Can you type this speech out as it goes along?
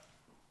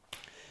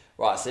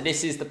Right, so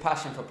this is the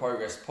Passion for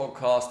Progress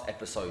podcast,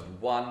 episode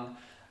 1.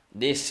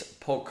 This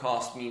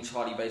podcast, me and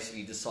Charlie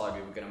basically decided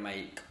we were going to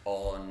make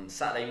on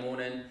Saturday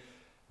morning.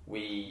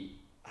 We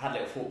had a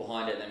little thought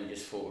behind it, and then we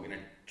just thought we were going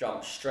to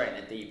jump straight in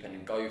the deep end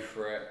and go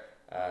for it.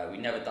 We've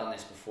never done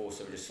this before,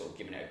 so we're just sort of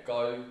giving it a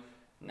go.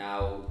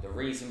 Now, the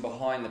reason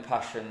behind the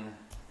Passion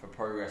for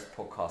Progress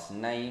podcast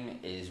name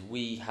is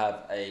we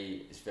have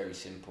it's very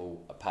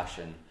simple, a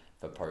passion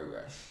for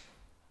progress.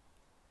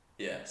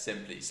 Yeah,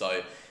 simply.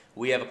 So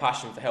we have a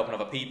passion for helping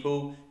other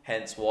people,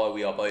 hence why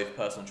we are both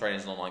personal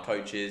trainers and online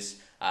coaches.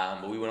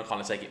 But we want to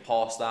kind of take it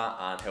past that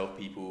and help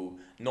people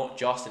not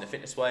just in a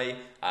fitness way,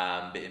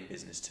 but in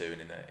business too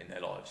and in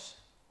their lives.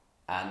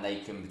 And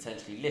they can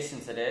potentially listen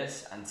to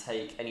this and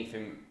take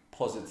anything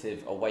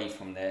positive away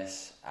from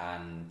this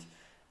and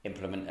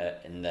implement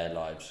it in their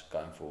lives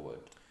going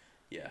forward.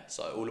 Yeah,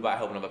 so all about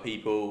helping other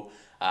people,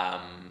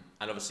 and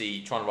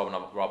obviously trying to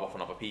rub off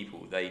on other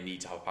people. They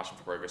need to have a passion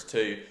for progress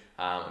too,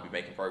 and be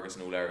making progress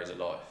in all areas of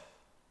life.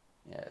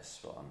 Yeah,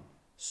 spot on.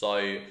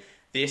 So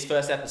this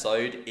first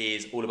episode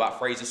is all about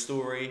Frazer's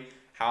story,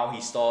 how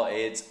he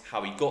started,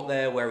 how he got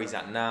there, where he's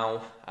at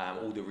now,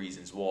 all the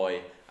reasons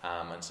why,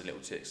 and some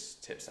little tips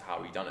to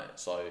how he done it.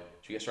 So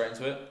should we get straight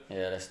into it?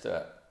 Yeah, let's do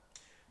it.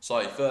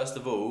 So first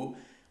of all,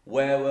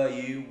 where were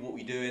you? What were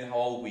you doing? How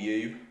old were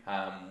you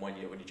when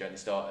your journey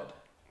started?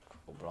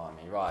 Oh,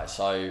 blimey, right.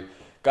 So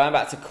going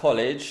back to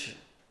college,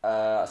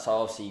 so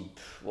obviously,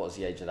 what was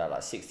the age of that?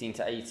 Like 16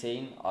 to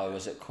 18. I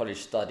was at college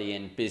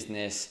studying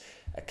business,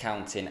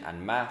 accounting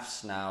and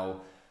maths.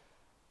 Now,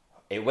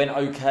 it went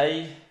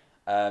okay.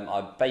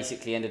 I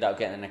basically ended up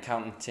getting an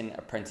accounting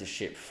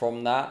apprenticeship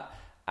from that.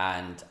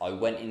 And I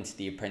went into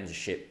the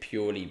apprenticeship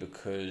purely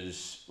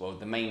because, well,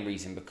 the main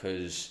reason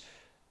because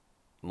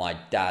my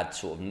dad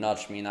sort of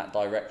nudged me in that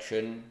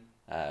direction.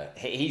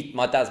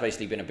 My dad's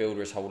basically been a builder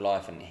his whole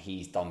life, and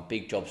he's done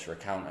big jobs for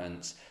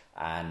accountants,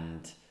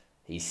 and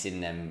he's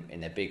seen them in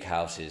their big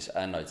houses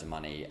earn loads of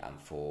money, and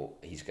thought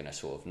he's going to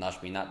sort of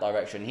nudge me in that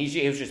direction.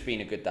 He was just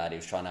being a good dad. He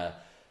was trying to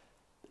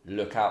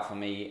look out for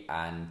me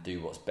and do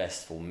what's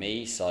best for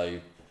me, so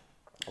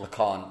I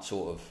can't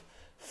sort of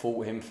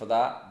fault him for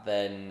that.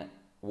 Then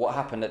what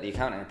happened at the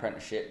accounting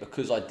apprenticeship,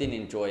 because I didn't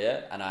enjoy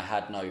it and I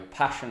had no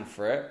passion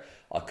for it,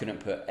 I couldn't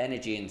put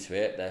energy into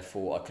it,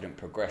 therefore I couldn't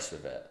progress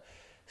with it.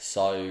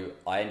 So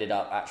I ended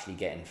up actually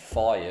getting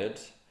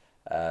fired.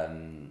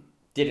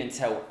 Didn't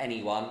tell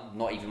anyone,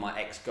 not even my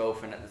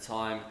ex-girlfriend at the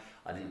time.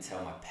 I didn't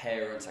tell my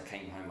parents. I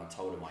came home, I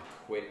told them I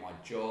quit my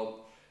job,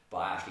 but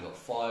I actually got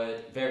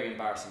fired. Very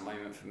embarrassing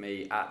moment for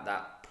me. At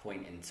that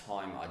point in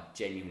time, I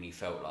genuinely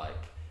felt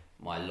like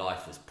my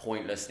life was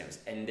pointless and it was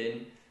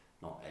ending.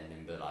 Not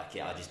ending, but like,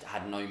 yeah, I just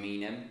had no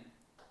meaning.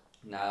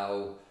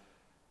 Now,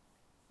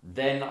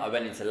 then I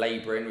went into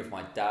labouring with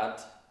my dad.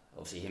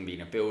 Obviously, him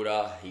being a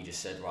builder, he just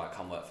said, right,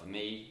 come work for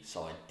me.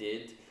 So I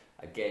did.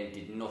 Again,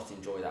 did not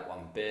enjoy that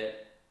one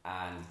bit.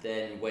 And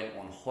then went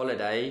on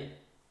holiday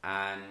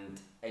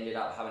and ended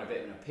up having a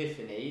bit of an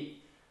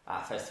epiphany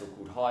at a festival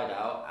called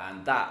Hideout.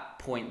 And that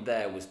point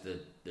there was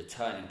the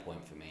turning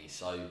point for me.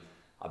 So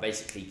I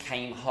basically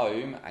came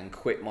home and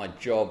quit my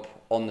job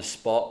on the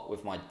spot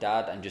with my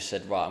dad and just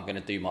said, right, I'm going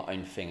to do my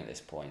own thing at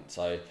this point.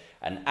 So,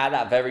 and at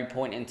that very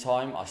point in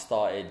time, I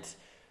started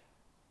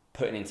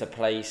putting into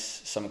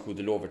place something called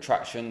the law of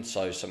attraction,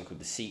 so something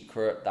called The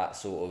Secret, that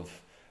sort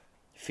of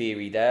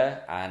theory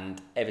there, and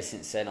ever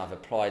since then I've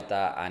applied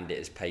that and it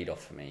has paid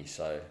off for me.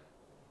 So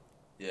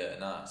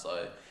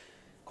so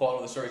quite a lot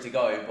of the story to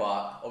go,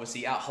 but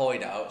obviously at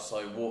Hideout,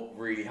 so what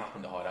really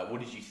happened at Hideout?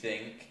 What did you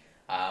think?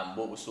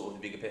 What was sort of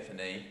the big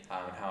epiphany,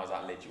 and how has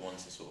that led you on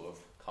to sort of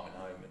coming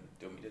home and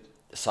doing what you did?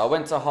 So I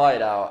went to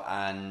Hideout,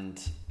 and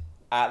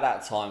at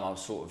that time I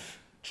was sort of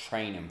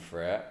training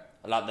for it.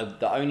 Like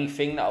the only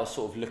thing that I was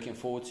sort of looking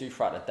forward to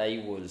throughout the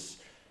day was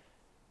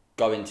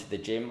going to the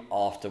gym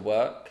after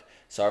work.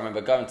 So I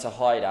remember going to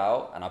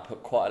Hideout and I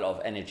put quite a lot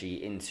of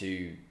energy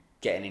into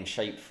getting in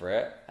shape for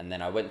it. And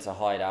then I went to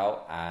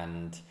Hideout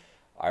and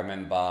I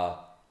remember,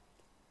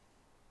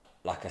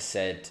 like I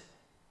said,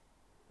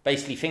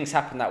 basically things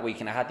happened that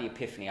week and I had the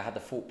epiphany. I had the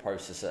thought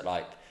process that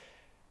like,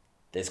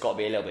 there's got to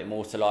be a little bit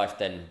more to life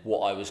than what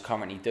I was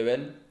currently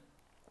doing.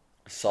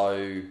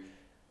 So...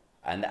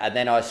 And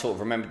then I sort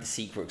of remembered The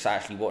Secret because I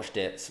actually watched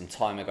it some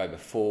time ago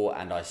before,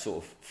 and I sort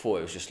of thought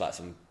it was just like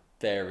some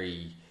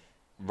very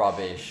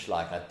rubbish.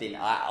 Like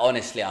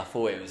honestly, I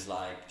thought it was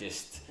like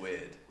just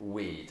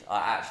weird. I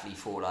actually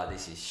thought like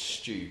this is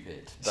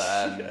stupid.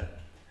 But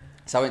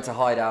so I went to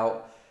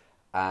Hideout,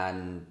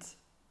 and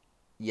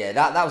yeah,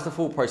 that was the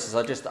full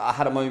process. I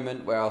had a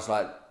moment where I was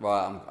like,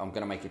 right, I'm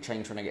gonna make a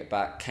change when I get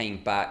back.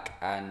 Came back,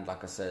 and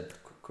like I said,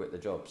 quit the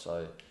job.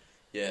 So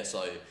yeah,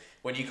 so.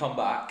 When you come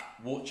back,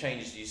 what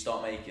changes did you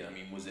start making? I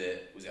mean, was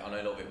it? I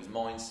know a lot of it was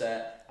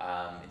mindset.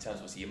 In terms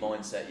of obviously your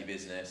mindset, your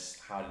business,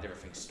 how did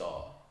everything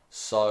start?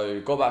 So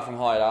got back from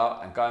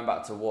Hideout and going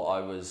back to what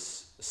I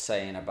was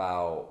saying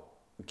about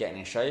getting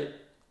in shape.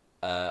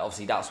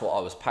 Obviously, that's what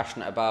I was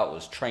passionate about,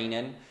 was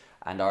training.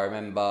 And I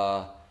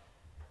remember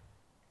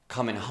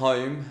coming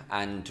home,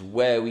 and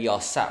where we are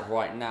sat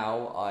right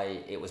now,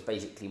 it was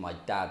basically my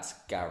dad's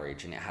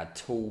garage, and it had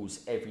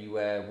tools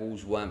everywhere.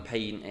 Walls weren't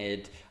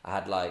painted. I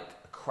had like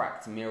a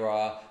cracked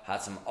mirror,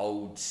 had some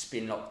old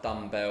spin lock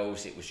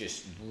dumbbells. It was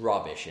just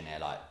rubbish in there.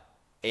 Like,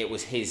 it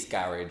was his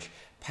garage.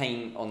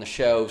 Paint on the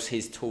shelves,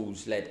 his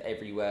tools led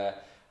everywhere,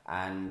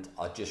 and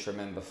I just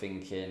remember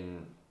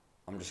thinking,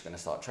 I'm just going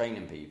to start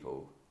training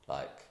people.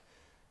 Like,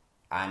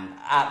 and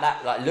at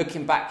that, like,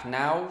 looking back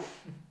now,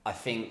 I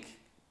think,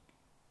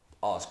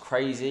 oh, it's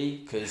crazy,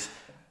 because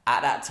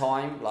at that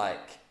time,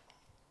 like,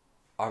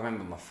 I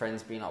remember my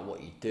friends being like,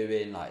 what are you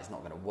doing? Like, it's not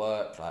going to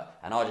work. Like,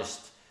 and I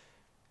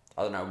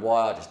don't know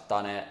why, I just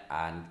done it.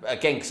 And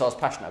again, because I was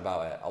passionate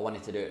about it, I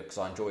wanted to do it because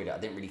I enjoyed it. I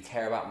didn't really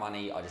care about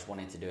money. I just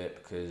wanted to do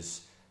it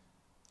because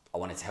I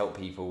wanted to help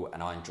people,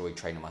 and I enjoyed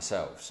training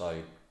myself. So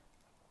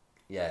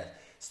yeah,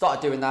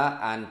 started doing that.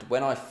 And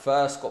when I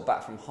first got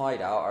back from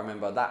Hideout, I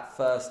remember that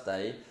first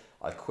day,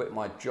 I quit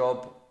my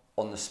job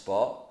on the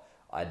spot.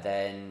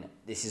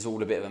 This is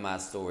all a bit of a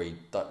mad story,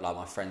 like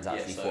my friends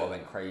actually thought I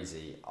went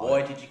crazy.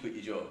 Why did you quit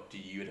your job?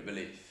 Did you have a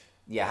belief?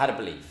 Yeah, I had a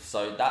belief.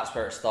 So that's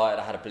where it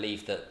started. I had a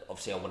belief that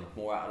obviously I wanted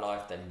more out of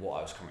life than what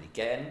I was currently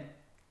getting.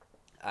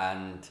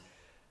 And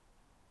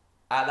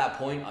at that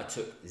point, I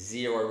took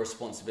zero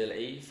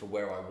responsibility for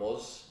where I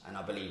was. And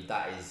I believe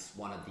that is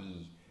one of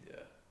the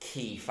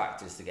key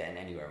factors to getting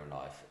anywhere in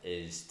life,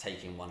 is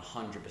taking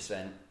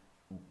 100%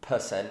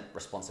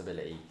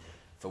 responsibility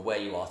for where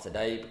you are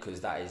today, because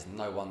that is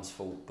no one's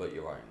fault but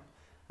your own.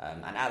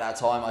 And at that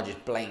time, I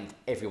just blamed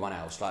everyone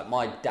else. Like,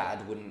 my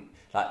dad wouldn't,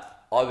 like,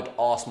 I would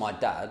ask my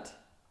dad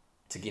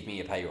to give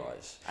me a pay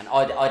rise, and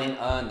I didn't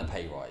earn the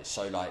pay rise.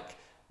 So, like,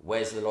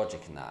 where's the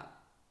logic in that?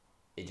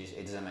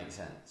 It doesn't make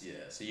sense.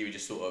 Yeah, so you were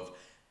just sort of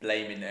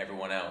blaming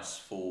everyone else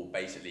for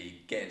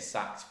basically getting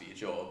sacked for your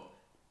job,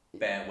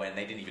 when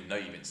they didn't even know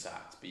you'd been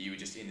sacked, but you were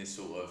just in this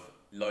sort of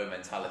low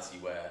mentality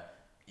where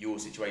your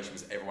situation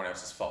was everyone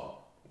else's fault.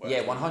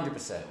 Yeah,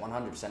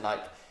 100%.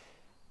 Like,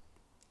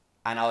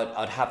 and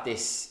I'd have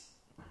this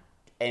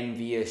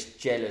envious,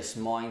 jealous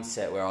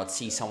mindset where I'd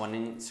see someone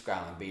on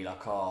Instagram and be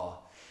like, oh,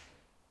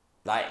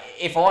 like,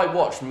 if I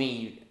watched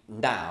me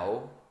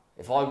now,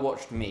 if I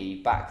watched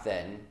me back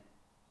then,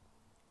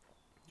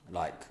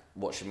 like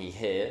watching me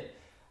here,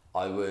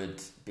 I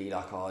would be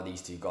like, oh,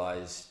 these two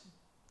guys,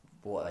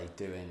 what are they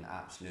doing?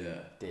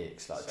 Absolute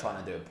dicks. Like,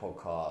 trying to do a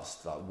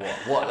podcast. Like,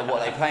 what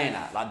are they playing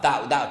at? Like,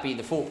 that would be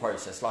the thought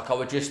process. Like, I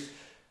would just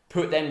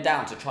put them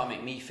down to try and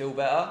make me feel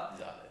better.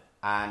 Exactly.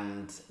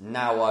 And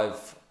now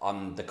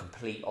I'm the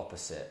complete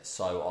opposite.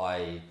 So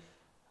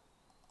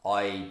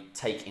I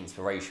take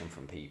inspiration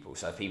from people.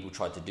 So if people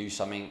try to do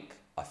something,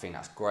 I think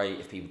that's great.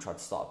 If people try to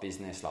start a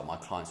business, like, my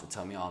clients would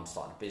tell me, oh, I'm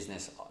starting a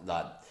business,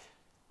 like,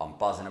 I'm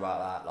buzzing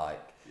about that. Like,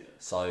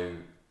 so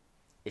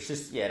it's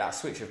just, that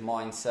switch of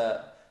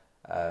mindset.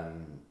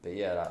 But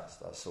yeah,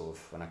 that's sort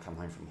of when I come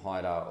home from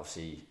Hideout.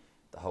 Obviously,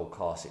 the whole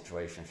car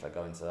situation. Should I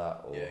go into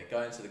that? Or? Yeah,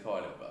 go into the car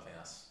a little bit. I think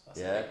that's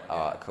yeah.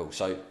 Alright, cool.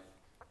 So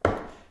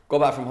got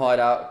back from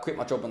Hideout, quit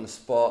my job on the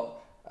spot.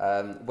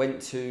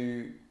 Went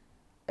to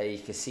a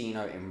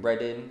casino in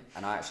Reading,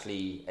 and I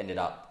actually ended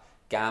up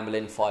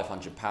gambling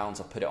 £500.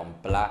 I put it on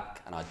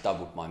black, and I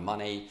doubled my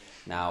money.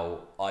 Now,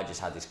 I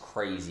just had this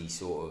crazy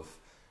sort of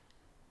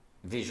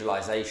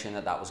visualization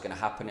that was going to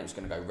happen. It was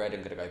going to go red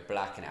and going to go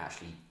black, and it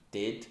actually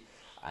did.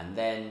 And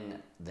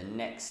then the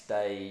next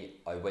day,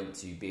 I went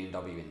to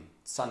BMW in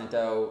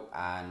Sunnydale,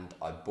 and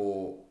I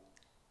bought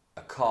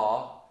a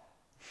car.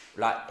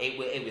 Like,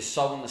 it was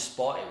so on the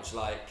spot. It was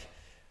like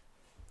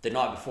the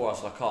night before, I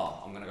was like,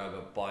 oh, I'm going to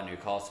go buy a new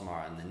car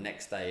tomorrow. And the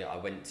next day, I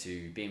went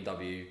to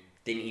BMW,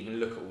 didn't even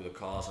look at all the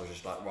cars. I was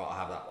just like, right, I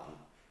have that one.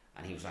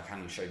 And he was like,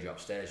 haven't showed you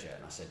upstairs yet?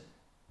 And I said,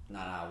 no,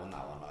 I want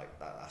that one. Like,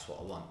 that's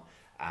what I want.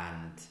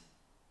 And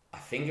I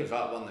think it was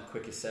like one of the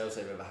quickest sales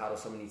they've ever had, or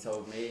something he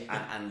told me.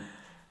 And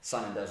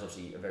Sunnydale's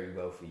obviously a very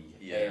wealthy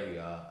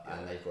area,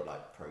 and they've got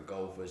like pro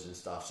golfers and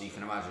stuff. So you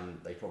can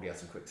imagine they probably had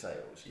some quick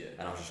sales. Yeah.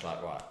 And I was just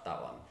like, right,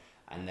 that one.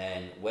 And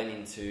then went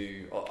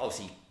into,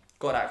 obviously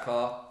got that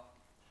car.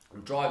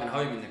 I'm driving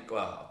home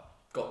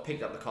got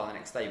picked up the car the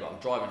next day, but I'm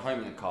driving home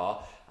in the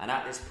car. And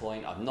at this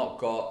point, I've not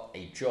got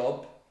a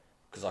job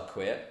because I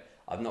quit.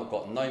 I've not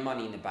got no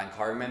money in the bank.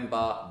 I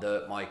remember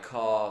that my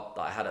car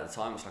that I had at the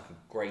time was like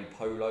a grey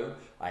Polo.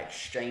 I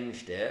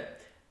exchanged it,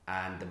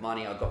 and the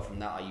money I got from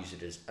that, I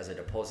used it as a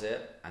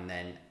deposit, and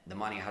then the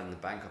money I had in the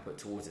bank I put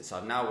towards it. So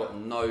I've now got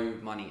no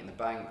money in the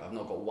bank. I've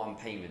not got one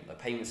payment. The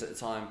payments at the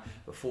time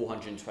were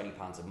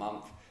 £420 a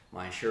month.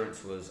 My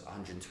insurance was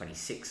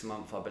 £126 a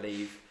month, I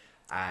believe.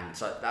 And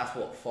so that's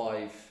what,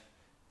 £600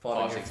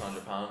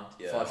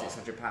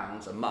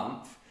 £600 a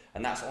month.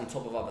 And that's on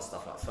top of other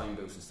stuff like phone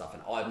bills and stuff.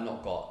 And I've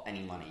not got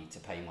any money to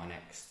pay my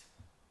next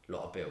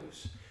lot of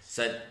bills.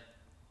 So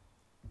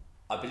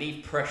I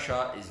believe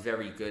pressure is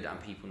very good,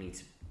 and people need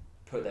to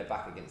put their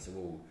back against the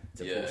wall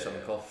to pull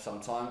something off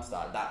sometimes.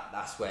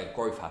 That's where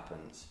growth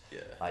happens. Yeah.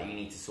 Like, you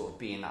need to sort of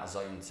be in that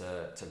zone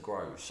to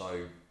grow.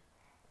 So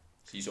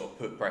you sort of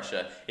put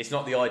pressure. It's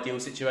not the ideal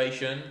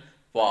situation,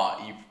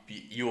 But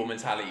your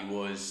mentality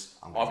was,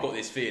 I've got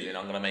this feeling,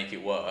 I'm going to make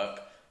it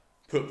work.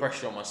 Put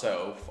pressure on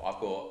myself. I've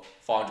got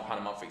 £500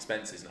 a month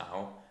expenses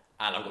now,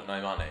 and I've got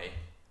no money.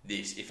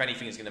 If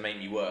anything is going to make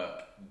me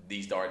work,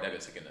 these direct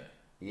debits are going to.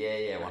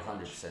 Yeah,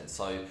 100%.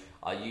 So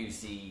I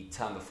used the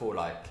term before,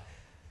 like,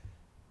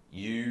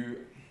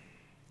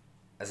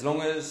 as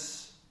long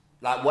as,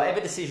 like,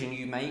 whatever decision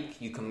you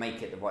can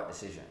make it the right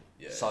decision.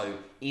 Yeah. So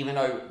even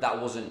though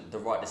that wasn't the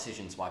right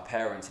decision to my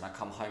parents, and I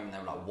come home and they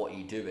were like, what are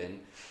you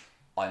doing?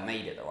 I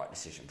made it the right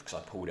decision because I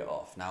pulled it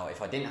off. Now,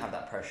 if I didn't have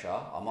that pressure,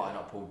 I might have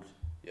not pulled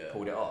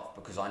it off,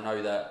 because I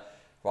know that,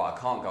 right, I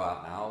can't go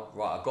out now,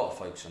 right, I've got to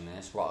focus on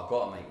this, right, I've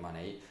got to make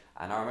money.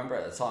 And I remember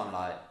at the time,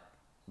 like,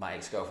 my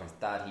ex-girlfriend's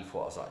dad, he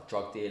thought I was like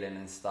drug dealing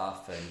and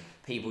stuff, and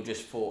people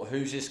just thought,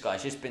 who's this guy?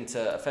 He's just been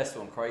to a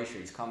festival in Croatia,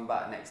 he's come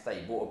back next day,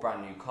 he bought a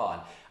brand new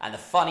car. And the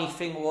funny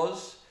thing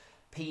was,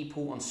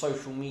 people on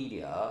social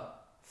media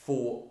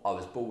thought I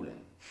was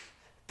balling.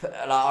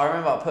 I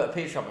remember I put a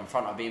picture up in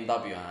front of a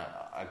BMW,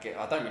 and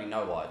I don't really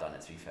know why I done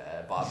it, to be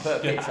fair, but I put a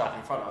picture up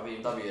in front of a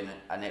BMW,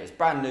 and it was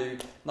brand new,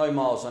 no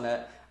miles on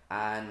it,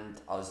 and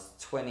I was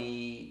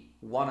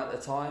 21 at the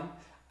time,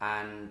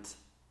 and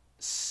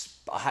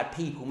I had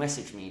people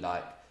message me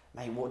like,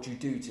 mate, what do you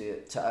do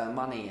to earn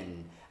money?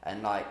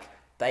 And like,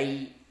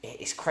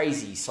 it's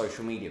crazy,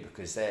 social media,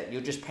 because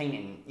you're just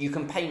painting, you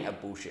can paint a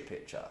bullshit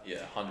picture.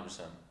 Yeah,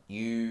 100%.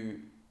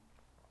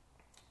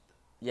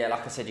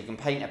 Like I said, you can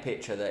paint a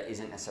picture that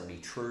isn't necessarily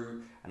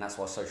true, and that's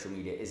why social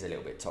media is a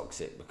little bit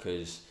toxic,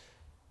 because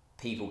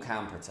people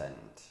can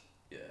pretend.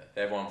 Yeah,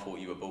 everyone thought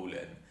you were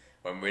balling,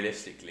 when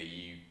realistically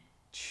you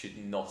should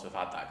not have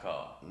had that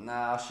car.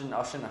 Nah, I shouldn't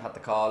have had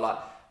the car. Like,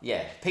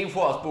 yeah, people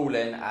thought I was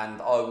balling,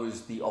 and I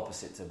was the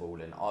opposite to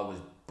balling. I was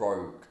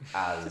broke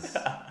as. Do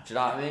you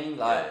know what I mean?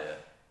 Like,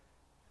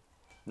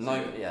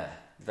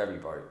 very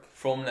broke.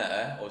 From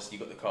there, obviously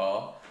you got the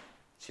car,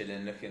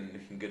 chilling,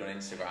 looking good on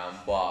Instagram,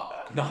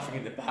 but nothing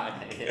in the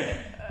bank. Yeah.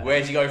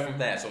 Where'd you go from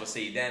there? So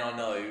obviously, then I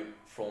know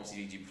from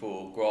CDG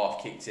before,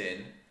 graph kicked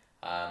in,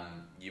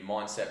 your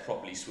mindset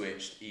properly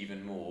switched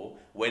even more.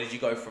 Where did you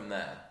go from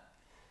there?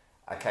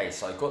 Okay,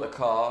 so I got the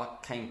car,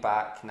 came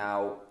back.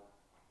 Now,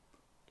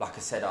 like I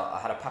said, I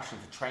had a passion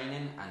for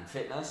training and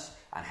fitness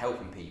and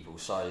helping people.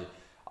 So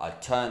I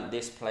turned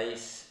this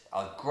place.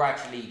 I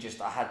gradually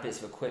I had bits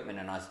of equipment,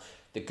 and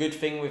the good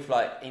thing with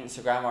like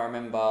Instagram, I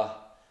remember,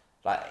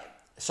 like,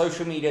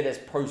 social media, there's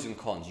pros and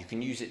cons. You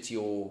can use it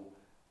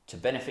to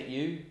benefit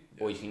you,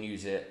 or you can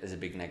use it as a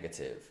big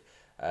negative.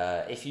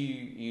 If you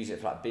use it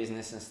for like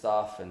business and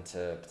stuff, and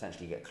to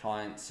potentially get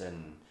clients,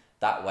 and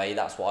that way,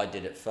 that's what I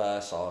did at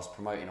first. So I was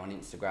promoting on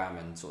Instagram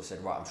and sort of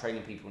said, right, I'm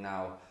training people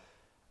now.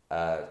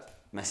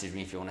 Message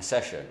me if you want a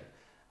session.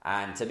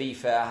 And to be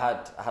fair,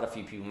 I had a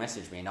few people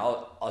message me, and I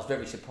was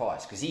very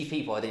surprised, because these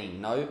people I didn't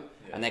even know,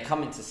 and they're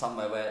coming to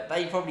somewhere where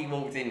they probably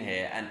walked in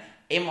here, and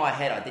in my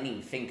head I didn't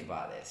even think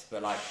about this,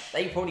 but like,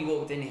 they probably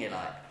walked in here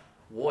like,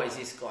 what is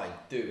this guy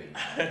doing?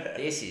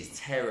 This is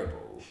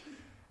terrible.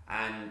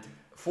 And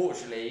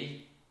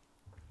fortunately,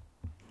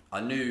 I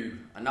knew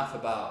enough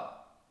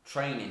about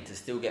training to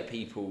still get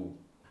people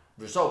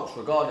results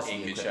regardless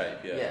in of good shape.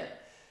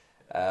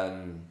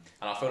 And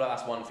I feel like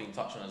that's one thing to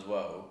touch on as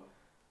well.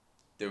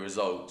 The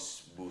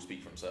results will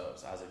speak for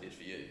themselves, as it did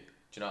for you. Do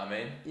you know what I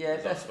mean? Yeah,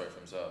 the results speak for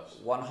themselves.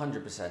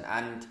 100%.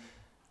 And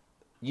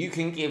you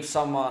can give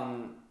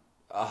someone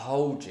a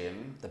whole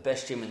gym, the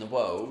best gym in the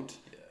world,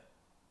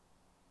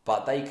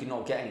 but they could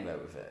not get anywhere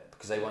with it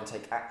because they won't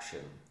take action.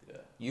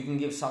 You can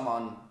give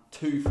someone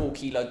 2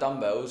 4-kilo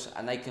dumbbells,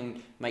 and they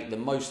can make the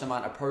most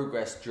amount of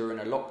progress during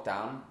a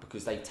lockdown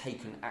because they've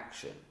taken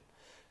action.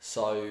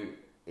 So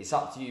it's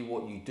up to you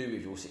what you do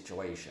with your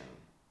situation.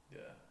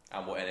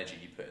 And what energy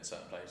you put in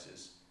certain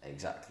places.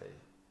 Exactly.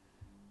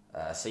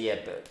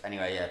 But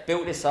anyway,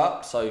 built this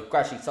up. So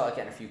gradually started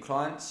getting a few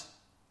clients,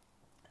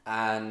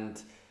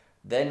 and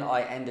then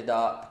I ended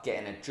up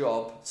getting a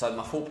job. So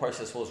my thought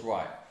process was,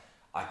 right,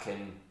 I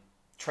can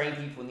train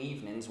people in the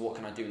evenings. What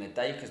can I do in the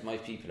day? Because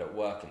most people at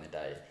work in the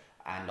day.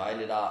 And I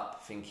ended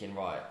up thinking,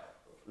 right,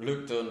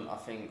 looked on, I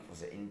think,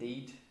 was it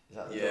Indeed? Is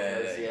that the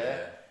job? Yeah.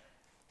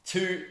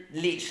 To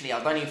literally,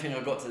 I don't even think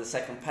I got to the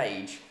second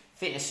page.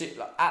 Fitness,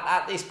 like,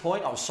 at this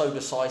point, I was so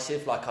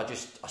decisive. Like, I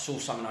saw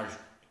something, I just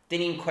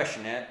didn't even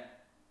question it.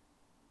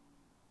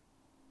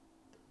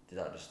 Did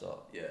that just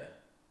stop? Yeah.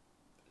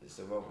 Is it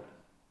still rolling?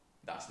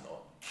 That's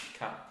not.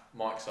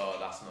 Mike's are,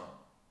 that's not.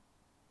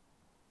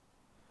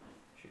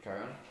 Should we carry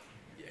on?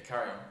 Yeah,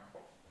 carry on.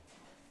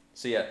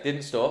 So yeah,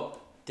 didn't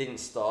stop,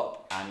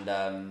 and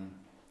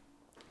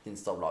didn't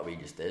stop like we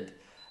just did.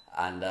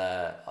 And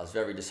I was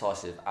very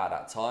decisive at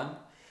that time.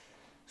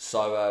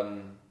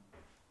 So,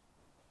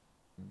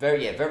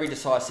 very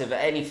decisive.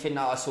 Anything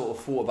that I sort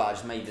of thought about, I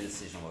just made the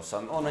decision. So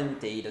I'm on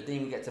Indeed. I didn't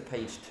even get to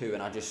page 2,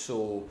 and I just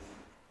saw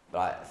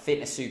like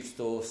fitness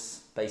superstores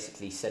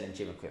basically selling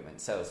gym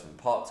equipment, salesman,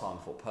 part-time.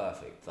 I thought,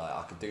 perfect. Like,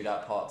 I could do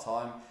that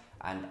part-time.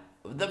 And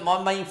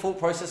my main thought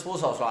process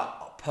was, I was like,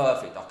 oh,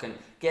 perfect. I can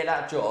get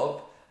that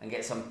job and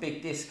get some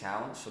big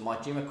discounts for my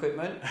gym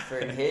equipment for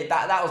in here.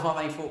 That was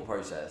my main thought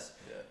process.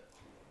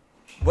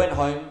 Went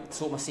home,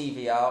 sorted my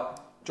CV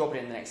out, dropped it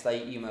in the next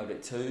day, emailed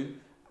it too,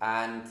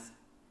 and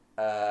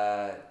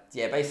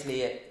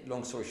basically,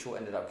 long story short,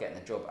 ended up getting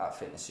a job at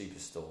Fitness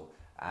Superstore.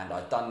 And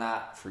I'd done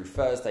that through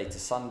Thursday to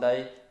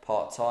Sunday,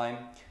 part-time.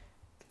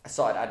 I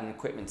started adding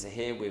equipment to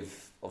here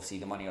with, obviously,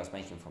 the money I was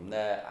making from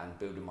there and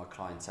building my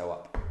clientele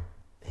up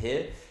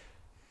here.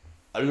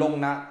 Along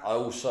that, I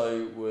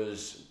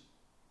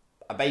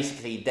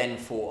basically then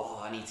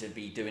thought, I need to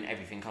be doing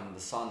everything under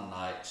the sun.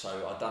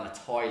 So I'd done a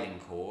tiling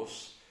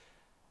course,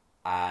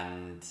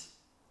 and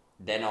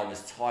then I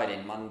was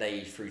tiling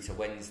Monday through to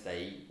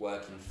Wednesday,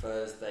 working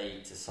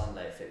Thursday to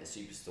Sunday at Fitness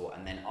Superstore,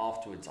 and then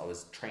afterwards I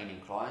was training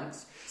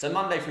clients. So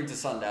Monday through to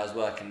Sunday I was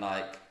working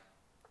like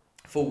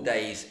full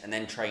days and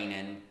then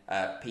training,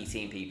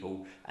 PTing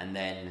people, and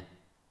then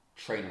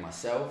training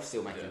myself,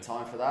 still making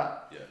time for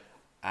that. Yeah.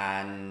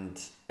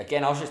 And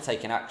again, I was just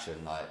taking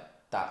action. Like,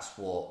 that's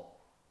what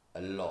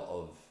a lot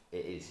of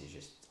it is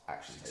just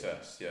action.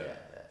 Success, yeah.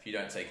 If you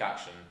don't take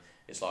action,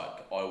 it's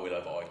like I will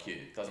over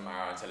IQ. Doesn't matter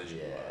how intelligent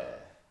you are.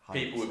 100%.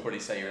 People would probably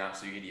say you're an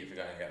absolute idiot for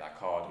going and get that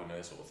card and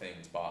those sort of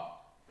things, but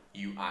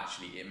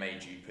it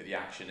made you put the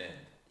action in.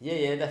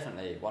 Yeah,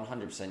 definitely,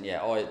 100%.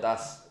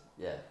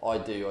 I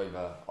do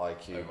over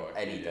IQ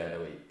any day of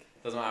the week.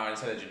 Doesn't matter how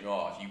intelligent you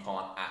are, if you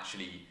can't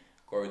actually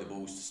grow the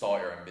balls to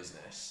start your own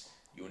business,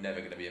 you're never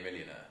going to be a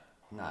millionaire.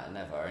 No,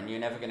 never, and you're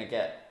never going to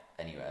get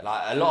anywhere.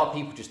 Like, a lot of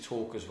people just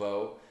talk as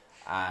well,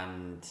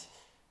 and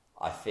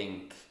I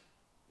think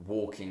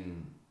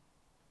walking.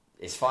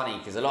 It's funny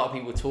because a lot of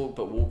people talk,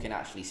 but walking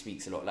actually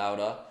speaks a lot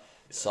louder. Yeah.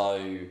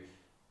 So,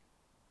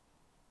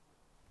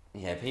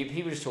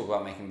 people just talk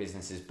about making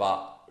businesses,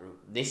 but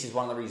this is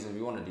one of the reasons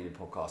we want to do the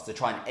podcast, to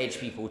try and edge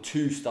people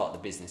to start the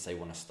business they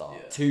want to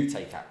start, to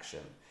take action.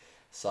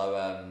 So,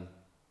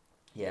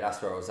 that's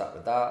where I was at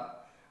with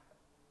that.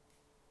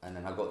 And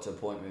then I got to a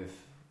point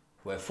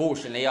where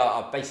fortunately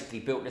I basically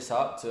built this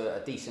up to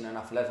a decent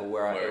enough level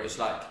where it was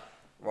like,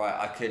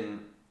 right,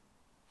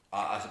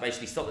 I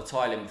basically stopped the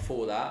tiling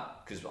before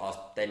that because I was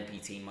then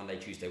PT Monday,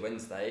 Tuesday,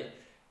 Wednesday,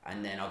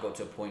 and then I got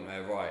to a point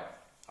where,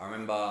 I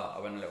remember I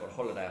went on a little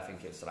holiday, I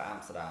think it was to like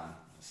Amsterdam,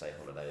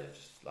 holiday,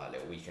 just like a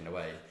little weekend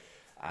away,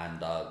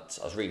 and I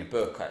was reading a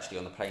book actually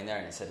on the plane there,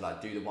 and it said like,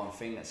 do the one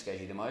thing that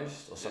scares you the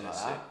most, or something like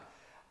that,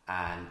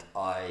 and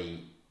I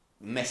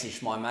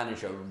messaged my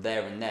manager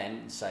there and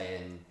then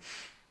saying,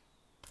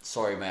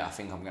 sorry mate, I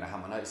think I'm going to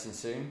have my notes in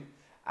soon.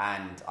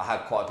 And I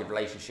had quite a good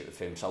relationship with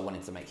him, so I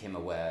wanted to make him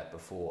aware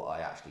before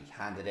I actually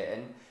handed it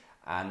in.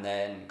 And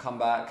then come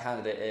back,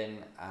 handed it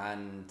in,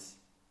 and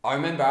I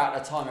remember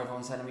at the time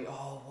everyone saying to me,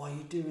 oh, why are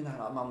you doing that?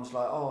 Like, Mum was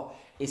like, oh,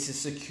 it's a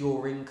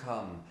secure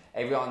income.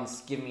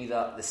 Everyone's giving me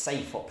the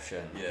safe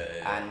option.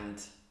 Yeah.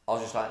 And I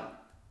was just like,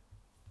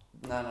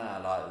 no,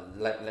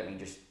 like, let me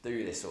just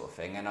do this sort of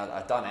thing. And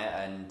I'd done it,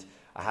 and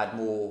I had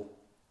more.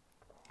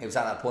 It was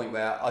at that point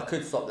where I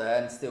could stop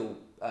there and still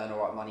earn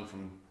alright money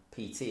from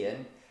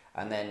PTing.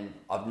 And then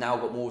I've now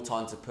got more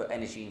time to put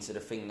energy into the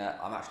thing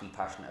that I'm actually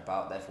passionate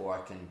about. Therefore,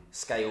 I can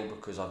scale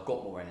because I've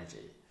got more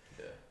energy.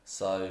 Yeah.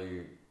 So,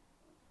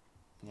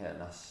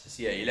 that's...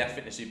 So, you left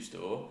Fitness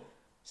Superstore.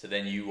 So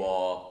then you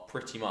are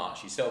pretty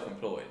much, you're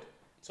self-employed.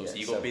 So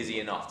obviously you got busy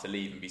enough to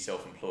leave and be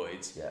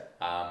self-employed. Yeah.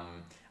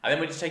 And then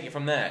we just take it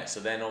from there. So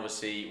then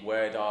obviously,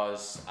 where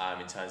does,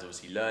 in terms of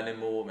obviously learning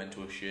more,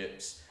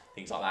 mentorships,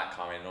 things like that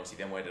come in? And obviously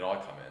then where did I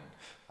come in?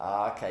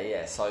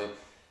 So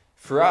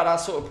throughout that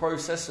sort of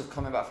process of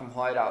coming back from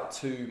hideout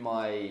to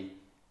my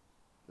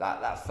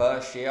that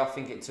first year, I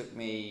think it took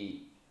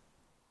me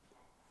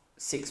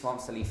 6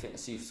 months to leave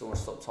Fitness Superstore and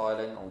stop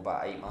tiling, or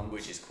about 8 months.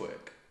 Which is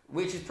quick.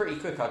 Which is pretty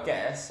quick, I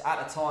guess.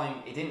 At the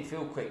time, it didn't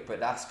feel quick, but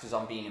that's because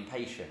I'm being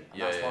impatient.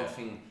 And that's one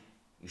thing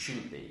you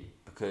shouldn't be,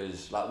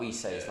 because like we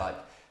say, it's like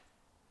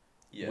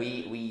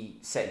we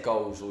set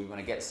goals or we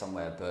want to get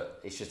somewhere, but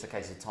it's just a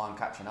case of time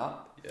catching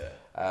up. Yeah.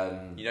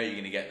 You know you're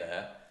going to get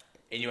there.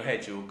 In your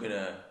head, you're going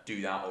to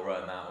do that or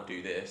earn that or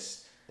do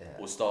this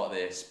or start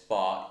this,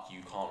 but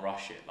you can't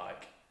rush it.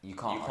 Like, you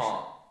can't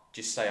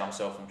just say I'm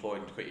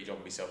self-employed and quit your job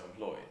and be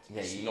self-employed.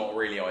 Yeah, it's not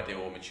really ideal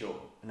or mature.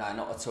 No,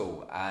 not at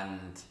all.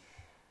 And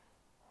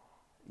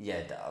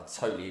I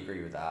totally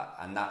agree with that.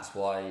 And that's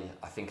why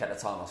I think at the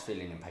time I was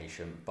feeling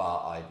impatient, but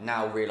I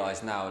now realise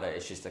that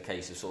it's just a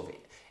case of sort of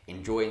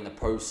enjoying the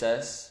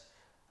process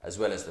as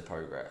well as the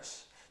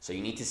progress. So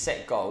you need to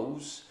set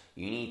goals.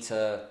 You need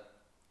to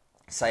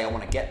say I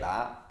want to get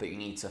that, but you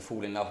need to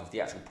fall in love with the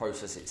actual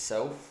process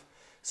itself.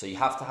 So you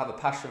have to have a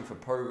passion for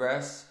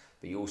progress,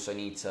 but you also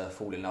need to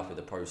fall in love with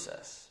the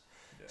process.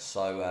 Yeah.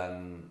 So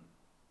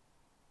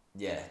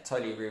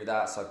totally agree with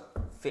that. So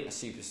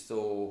Fitness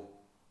Superstore,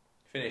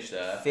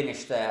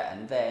 finished there,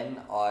 and then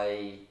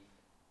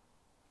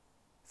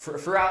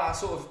throughout that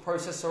sort of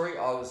process,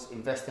 I was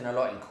investing a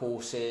lot in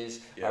courses.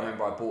 I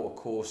remember I bought a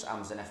course,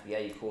 Amazon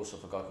FBA course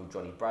off a guy called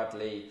Johnny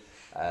Bradley,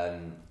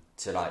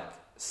 to like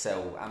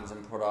sell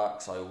Amazon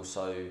products. There was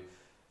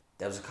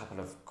a couple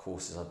of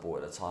courses I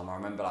bought at the time. I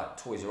remember like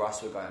Toys R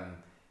Us were going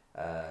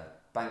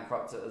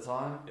bankrupt at the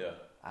time. Yeah.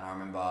 And I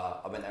remember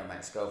I went there with my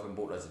ex-girlfriend,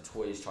 bought loads of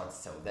toys, tried to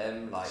sell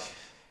them. Like,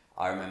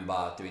 I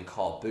remember doing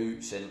car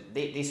boots, and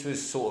this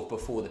was sort of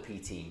before the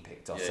PT team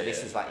picked up. So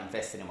this was like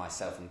investing in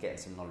myself and getting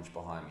some knowledge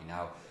behind me.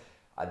 Now,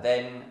 I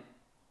then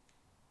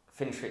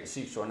finished at the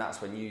Superstore, and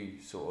that's when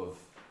you sort of...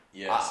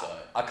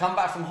 I come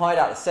back from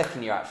Hideout the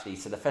second year, actually.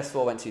 So the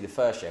festival I went to the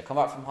first year. I come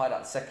back from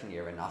Hideout the second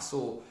year, and I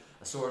saw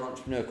an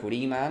entrepreneur called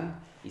E-Man.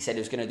 He said he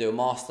was going to do a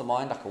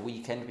mastermind, like a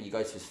weekend, where you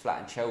go to his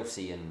flat in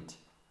Chelsea and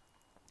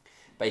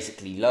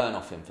basically learn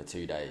off him for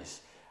 2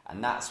 days.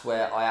 And that's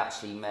where I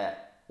actually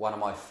met one of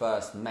my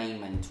first main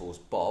mentors,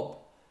 Bob,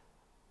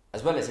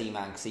 as well as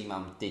E-Man, because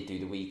E-Man did do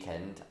the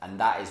weekend. And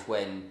that is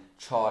when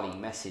Charlie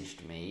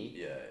messaged me.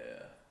 Yeah.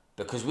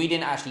 Because we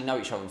didn't actually know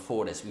each other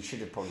before this. We should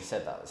have probably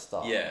said that at the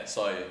start. Yeah,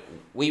 so...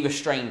 We were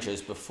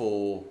strangers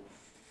before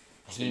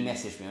he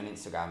messaged me on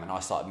Instagram and I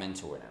started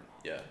mentoring him.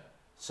 Yeah.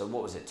 So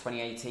what was it,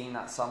 2018,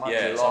 that summer?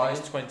 Yeah, July? so I think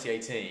it was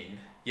 2018.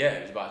 Yeah,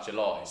 it was about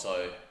July.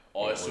 So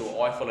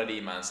I followed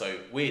E-Man. So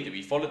weirdly,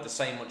 we followed the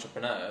same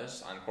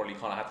entrepreneurs and probably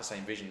kind of had the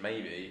same vision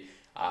maybe.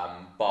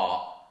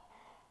 But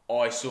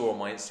I saw on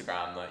my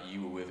Instagram that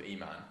you were with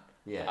E-Man.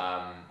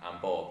 Yeah.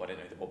 And Bob. I didn't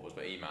know who the Bob was,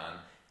 but E-Man.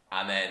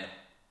 And then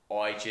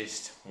I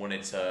just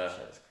wanted to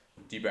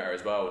do better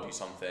as well, do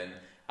something.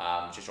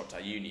 Just dropped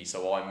out of uni.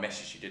 So I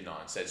messaged you, didn't I?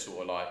 And said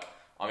sort of like,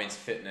 I'm into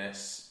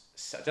fitness.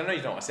 I don't know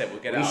what I said.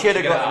 We'll get it out. We should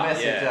have got the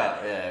message out.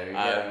 Yeah, we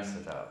got the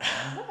message out.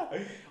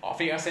 I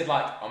think I said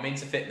like, I'm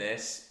into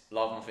fitness,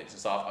 love my fitness and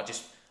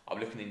stuff. I'm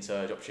looking into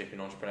dropshipping,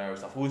 entrepreneurial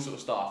stuff, all this sort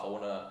of stuff. I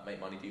want to make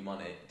money, make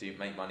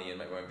money and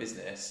make my own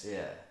business.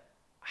 Yeah.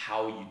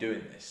 How are you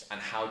doing this? And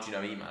how do you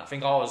know E-Man? I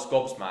think I was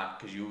gobsmacked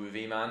because you were with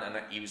E-Man and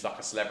he was like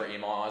a celebrity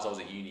in my eyes. I was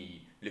at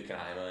uni looking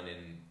at him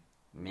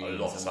earning a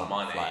lot of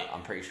money. Like,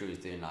 I'm pretty sure he was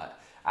doing like,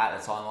 at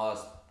the time I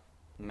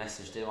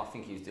messaged him, I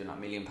think he was doing like £1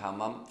 million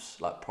months,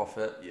 like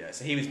profit. Yeah,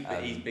 so he's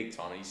big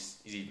time.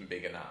 He's even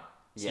bigger now.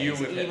 So yeah,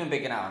 he's even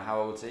bigger now. And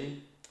how old is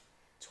he?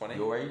 20.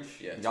 Your age?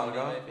 Yeah, younger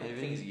 20 maybe. maybe. I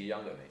think he's a year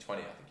younger than me.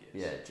 20, I think he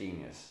is. Yeah,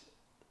 genius.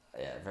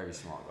 Yeah, very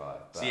smart guy.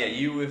 But, so yeah,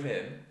 you were with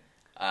him.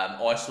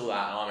 I saw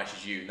that and I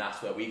messaged you, and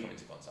that's where we come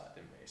into contact,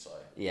 didn't we? So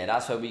yeah,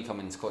 that's where we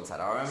come into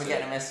contact. I remember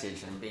getting a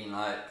message and being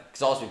like,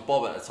 because I was with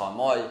Bob at the time,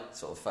 my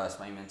sort of first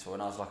main mentor,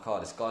 and I was like, oh,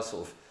 this guy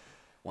sort of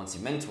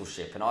wanted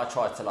mentorship, and I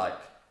tried to like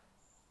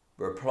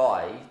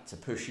reply to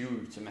push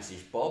you to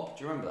message Bob.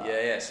 Do you remember that?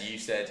 Yeah. So you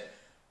said,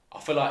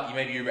 I feel like you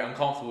maybe you were a bit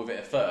uncomfortable with it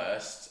at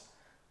first,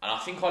 and I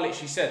think I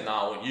literally said, no,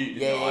 I want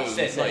you. I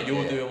said, like,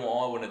 you're doing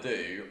what I want to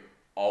do.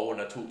 I want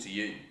to talk to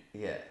you.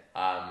 Yeah.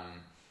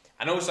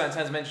 And also in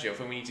terms of mentorship, I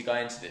think we need to go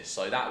into this.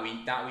 So that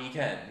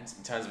weekend,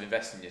 in terms of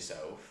investing in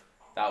yourself,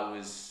 that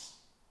was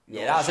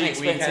an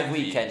expensive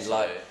weekend. You,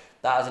 like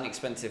that was an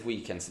expensive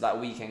weekend. So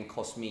that weekend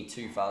cost me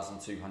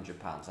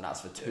 £2,200, and that's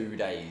for 2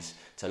 days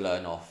to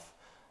learn off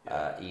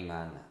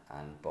E-Man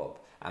and Bob.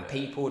 And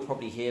people would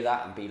probably hear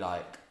that and be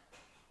like,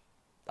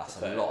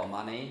 "That's a lot of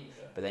money."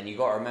 Yeah. But then you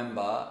got to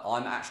remember,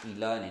 I'm actually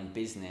learning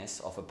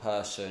business off a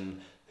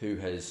person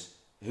who's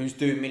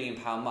doing £1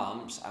 million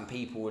months, and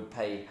people would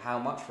pay how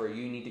much for a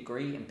uni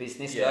degree in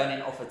business,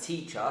 learning off a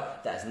teacher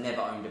that has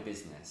never owned a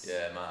business.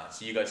 Yeah, man.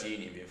 So you go to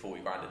uni and being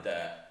 40 grand a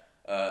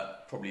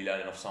debt, probably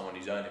learning off someone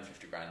who's earning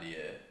 50 grand a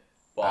year.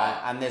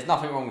 But and there's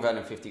nothing wrong with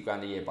earning 50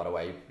 grand a year, by the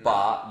way,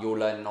 but you're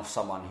learning off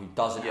someone who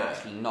doesn't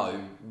actually know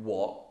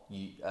what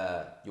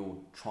you're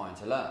trying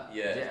to learn.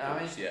 Yeah, you know what I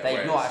mean? Yeah,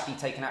 they've not actually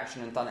taken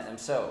action and done it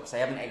themselves. They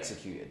haven't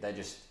executed. They're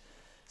just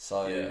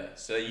So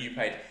you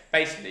paid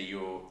basically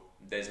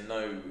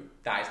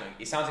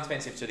it sounds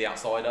expensive to the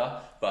outsider,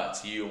 but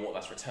to you and what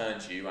that's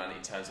returned you, and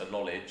in terms of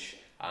knowledge,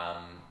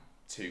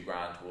 £2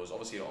 grand was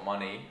obviously a lot of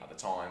money at the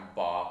time,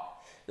 but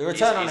the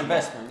return on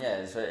investment,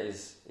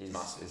 is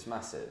massive. It's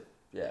massive.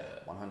 Yeah,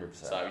 100%.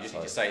 So we just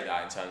need to say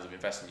that in terms of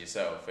investing in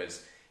yourself,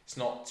 it's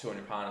not £200,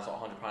 it's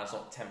not £100, it's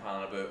not £10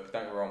 on a book.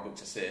 Don't get me wrong,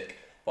 books are sick,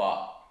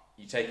 but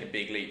you're taking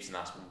big leaps, and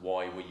that's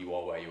why you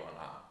are where you are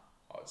now,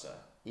 I would say.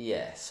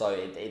 Yeah, so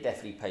it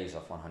definitely pays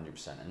off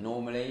 100%. And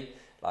normally,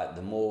 like,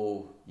 the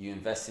more you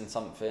invest in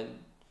something,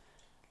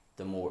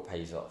 the more it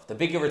pays off. The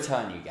bigger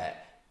return you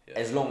get,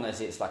 as long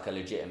as it's like a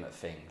legitimate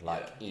thing,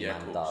 like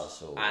E-Man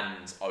does.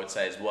 And I would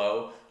say as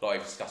well, like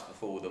I've discussed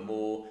before, the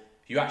more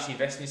you actually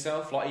invest in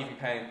yourself, like even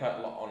paying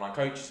online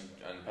coaches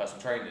and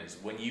personal trainers,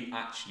 when you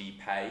actually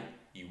pay,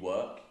 you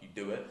work, you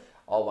do it.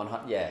 Oh,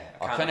 100, yeah.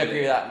 I couldn't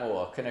agree with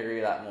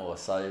that more.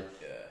 So,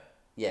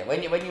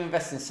 when you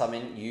invest in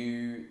something,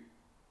 you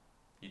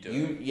do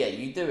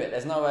it.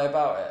 There's no way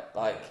about it.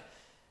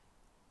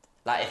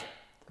 Like,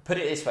 put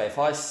it this way: if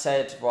I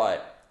said, right,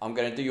 I'm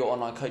going to do your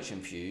online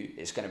coaching for you,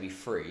 it's going to be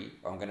free,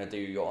 or I'm going to do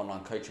your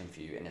online coaching for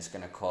you, and it's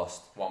going to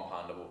cost £1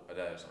 a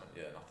day or something.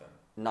 Yeah,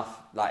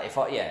 nothing. Like if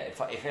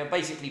I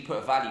basically put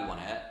a value on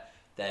it,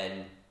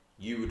 then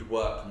you would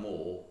work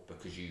more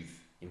because you've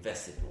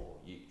invested more.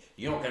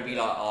 You're not going to be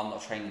like, oh, I'm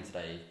not training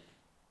today.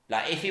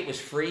 Like, if it was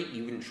free,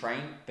 you wouldn't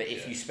train, but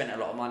if you spent a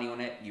lot of money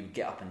on it, you would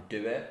get up and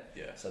do it.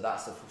 Yeah. So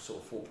that's the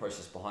sort of thought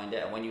process behind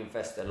it. And when you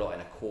invest a lot in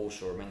a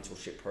course or a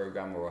mentorship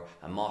program or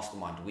a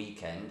mastermind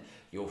weekend,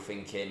 you're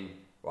thinking,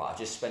 right, I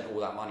just spent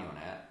all that money on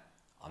it.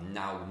 I'm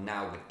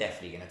now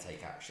definitely going to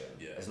take action.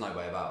 Yeah. There's no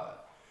way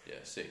about Yeah,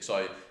 sick.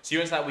 So you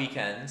went to that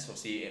weekend,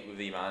 obviously with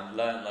E-Man,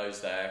 learned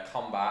loads there,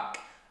 come back.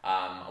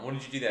 And what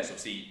did you do there? So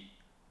obviously,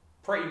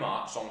 pretty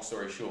much, long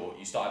story short,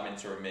 you started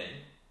mentoring me,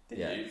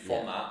 didn't you?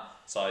 From that.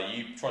 So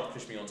you tried to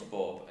push me onto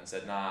Bob and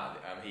said, nah,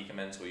 he can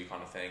mentor you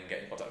kind of thing,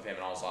 get in contact with him.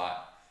 And I was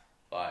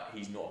like,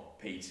 he's not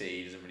PT,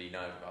 he doesn't really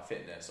know about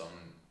fitness, I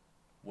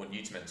want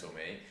you to mentor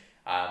me.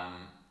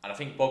 And I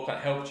think Bob kind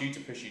of helped you to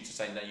push you to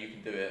say, no, you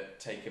can do it,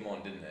 take him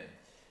on, didn't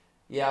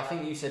he? Yeah, I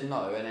think you said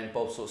no, and then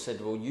Bob sort of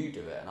said, well, you do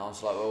it. And I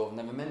was like, well, I've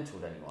never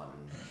mentored anyone.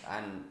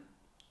 And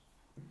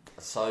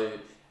so,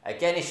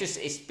 again,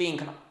 it's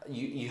being,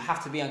 you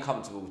have to be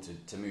uncomfortable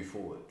to move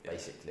forward,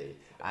 basically.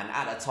 And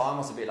at the time, I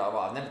was a bit like,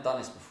 right, I've never done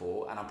this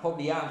before, and I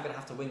probably am going to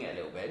have to wing it a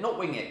little bit. Not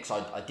wing it,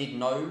 because I did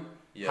know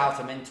how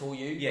to mentor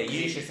you. Yeah,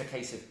 it's just a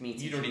case of me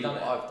teaching you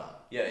what I've done.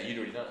 Yeah, you'd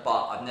already done it.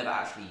 But I've never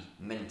actually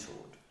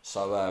mentored.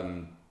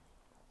 So,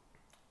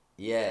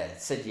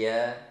 said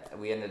yeah.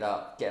 We ended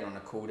up getting on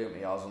a call, didn't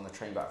we? I was on the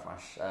train back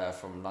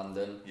from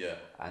London. Yeah.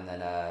 And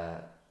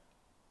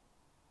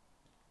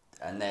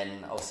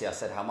then obviously I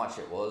said how much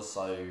it was.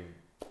 So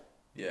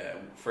yeah,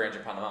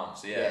 £300 a month.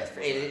 So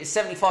it's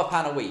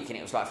 £75 a week, and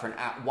it was like for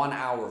 1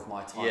 hour of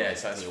my time. Yeah,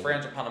 so it's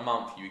 £300 a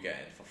month you were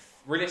getting for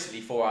realistically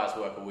 4 hours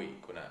work a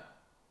week, wasn't it?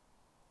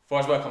 4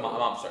 hours work a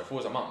month. Sorry, 4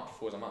 hours a month.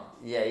 4 hours a month.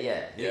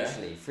 Yeah,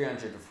 literally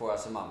 300 to 4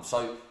 hours a month.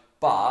 So,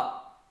 but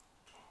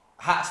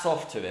hats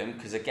off to him,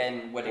 because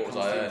again, when it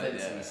comes to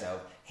inventing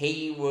himself,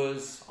 I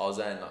was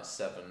earning like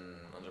 £700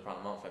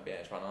 a month, maybe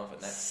 £800 a month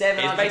at Next.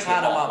 £700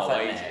 a month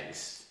at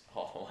Next.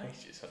 Half my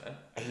wages, wasn't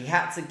it? He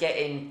had to get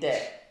in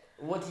debt.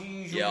 What do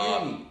you use your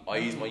uni? I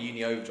use my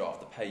uni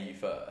overdraft to pay you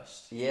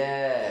first.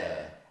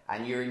 Yeah.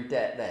 And you're in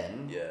debt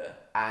then. Yeah.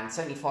 And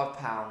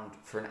 £75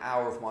 for an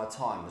hour of my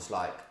time was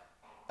like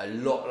a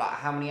lot. Like,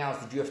 how many hours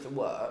did you have to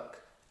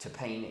work to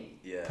pay me?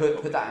 Yeah.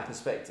 Put that in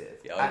perspective.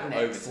 Yeah,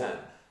 over 10.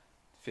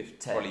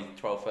 10. Probably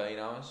 12, 13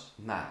 hours.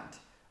 Mad.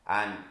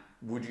 And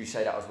would you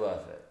say that was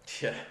worth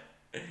it?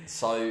 Yeah.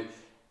 So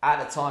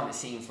at the time, it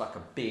seems like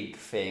a big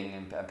thing,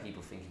 and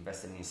people think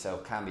investing in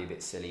yourself can be a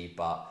bit silly,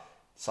 but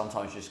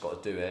sometimes you just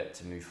got to do it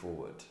to move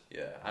forward.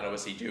 Yeah, and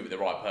obviously do it with the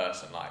right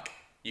person. Like,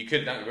 you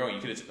could, don't get me wrong, you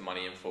could have took the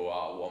money in for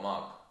one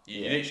mug.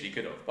 You literally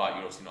could have, but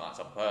you're obviously not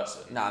that type of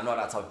person. No, I'm not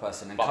that type of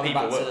person. And but coming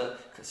back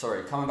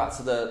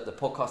to the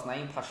podcast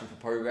name, Passion for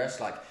Progress,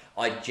 like,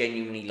 I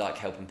genuinely like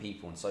helping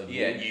people, and so do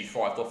you. Yeah, you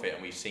thrived off it,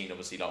 and we've seen,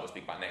 obviously, like we'll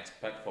speak about next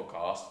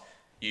podcast,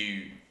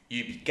 you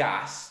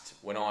gassed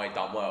when I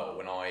done well,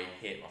 when I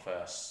hit my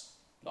first,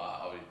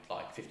 I would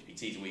like 50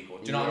 PTs a week, or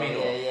do you know what I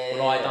mean?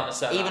 When I done a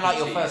certain even like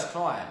your first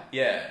client.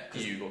 Yeah,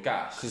 because you got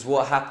gassed. Because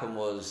what happened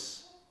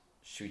was,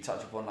 should we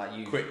touch upon like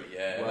you quickly?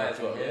 Yeah, might as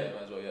well.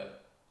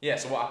 Yeah.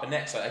 So what happened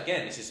next? So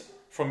again, this is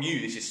from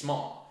you. This is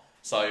smart.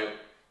 So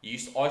I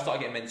started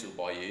getting mentored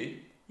by you.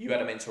 You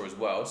had a mentor as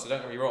well. So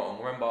don't get me wrong.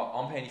 Remember,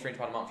 I'm paying you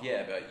 £300 a month.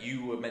 Yeah, but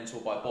you were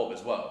mentored by Bob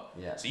as well.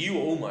 Yeah. So you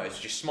were almost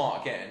just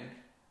smart again.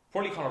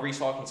 Probably kind of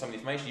recycling some of the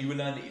information. You were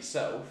learning it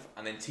yourself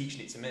and then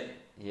teaching it to me.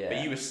 Yeah.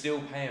 But you were still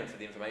paying for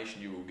the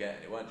information you were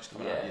getting. It weren't just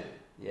coming out of you.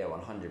 Yeah,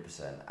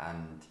 100%.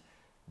 And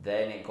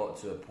then it got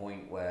to a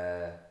point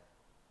where,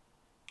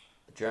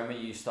 do you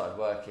remember you started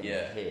working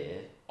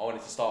here? I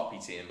wanted to start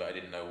PTing, but I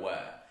didn't know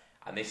where.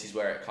 And this is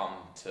where it come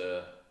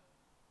to,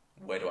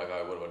 where do I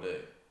go? What do I do?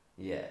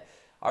 Yeah.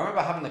 I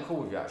remember having the call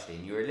with you actually,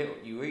 and you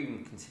were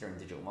even considering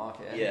digital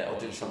marketing or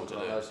doing something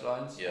along those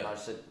lines. Yeah. And I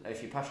said,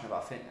 if you're passionate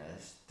about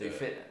fitness, do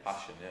fitness.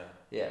 Passion,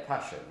 Yeah,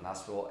 passion.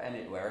 That's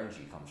where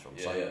energy comes from.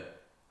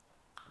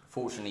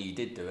 Fortunately, you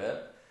did do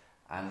it,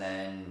 and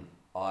then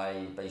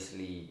I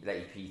basically let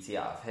you PT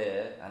out of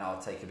here, and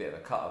I'll take a bit of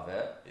a cut of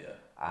it.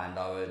 Yeah. And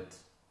I would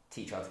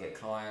teach you how to get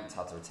clients,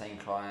 how to retain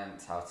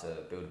clients, how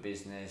to build a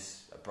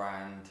business, a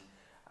brand,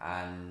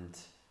 and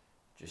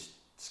just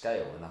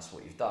scale. And that's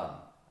what you've done.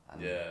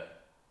 And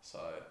So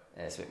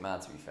it's a bit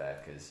mad, to be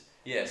fair, because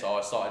so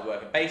I started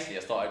working. Basically, I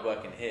started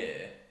working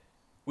here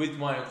with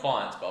my own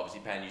clients, but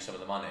obviously paying you some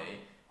of the money,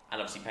 and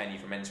obviously paying you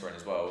for mentoring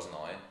as well, wasn't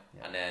I?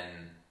 Yeah. And then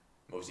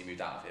obviously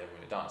moved out of here when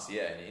we done. So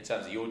in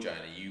terms of your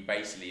journey, you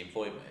basically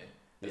employed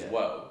me as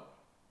well.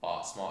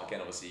 But smart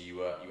again, obviously you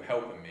were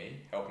helping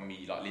me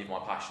like live my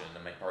passion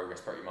and make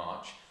progress pretty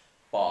much.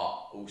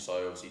 But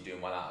also obviously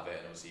doing well out of it,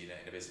 and obviously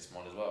in a business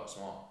model as well.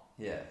 Smart.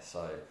 Yeah.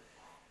 So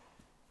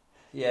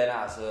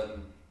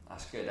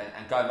that's good.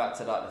 And going back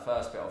to like the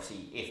first bit,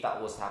 obviously, if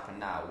that was to happen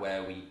now,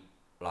 where we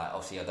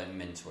obviously I don't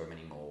mentor him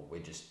anymore. We're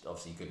just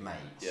obviously good mates.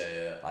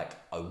 Yeah. Like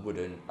I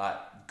wouldn't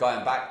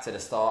going back to the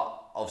start.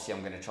 Obviously, I'm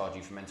going to charge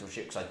you for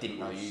mentorship because I didn't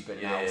know you,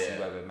 but now obviously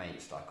where we're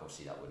mates, like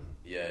obviously that wouldn't.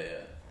 Yeah.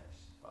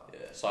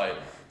 So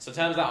in terms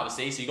of that,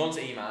 obviously, so you've gone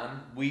to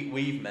E-Man.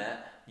 We've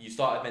met. You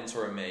started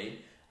mentoring me.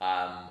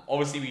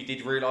 Obviously, we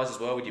did realise as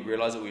well. We did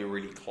realise that we were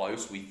really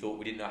close. We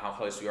didn't know how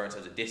close we were in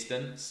terms of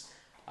distance.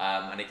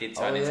 And it did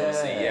turn into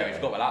obviously we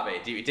forgot about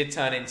that bit. It did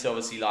turn into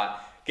obviously like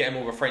getting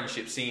more of a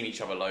friendship, seeing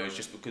each other loads,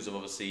 just because of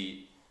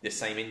obviously the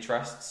same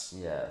interests.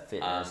 Yeah,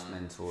 fitness,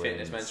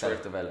 mentoring,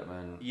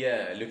 self-development.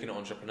 Yeah, looking at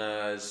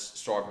entrepreneurs,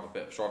 striving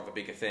for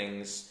bigger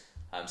things,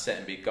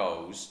 setting big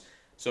goals.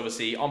 So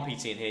obviously I'm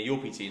PT in here, you're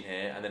PT in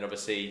here, and then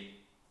obviously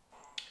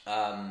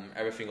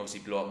everything obviously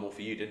blew up more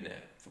for you, didn't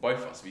it? For both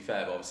of us, to be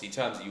fair. But obviously in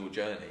terms of your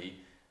journey,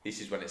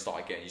 this is when you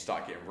started getting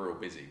real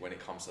busy when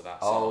it comes to that.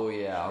 Oh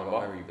yeah, I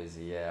got very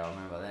busy. Yeah, I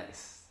remember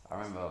this.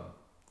 Yeah,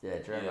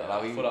 do you remember?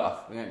 Like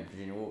we went to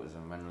Virginia Waters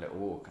and went on a little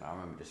walk, and I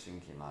remember just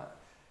thinking like,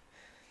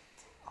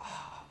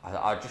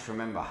 I just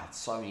remember I had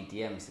so many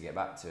DMs to get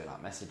back to, and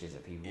like messages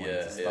that people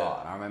wanted to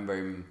start. And I remember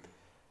in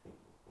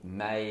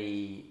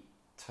May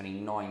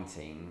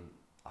 2019,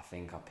 I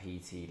think I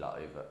PT'd I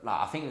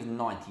think it was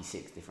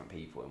 96 different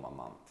people in 1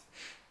 month.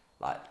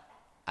 Like,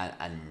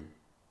 and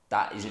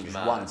that isn't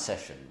just one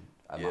session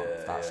a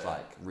month. That's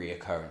like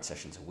reoccurring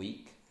sessions a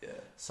week. Yeah.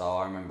 So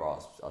I remember I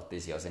was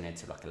busy. I was in there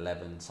till like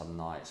 11 some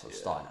nights. I was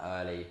starting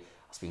early. I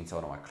was speaking to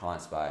one of my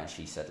clients about it, and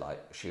she said like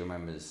she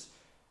remembers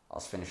I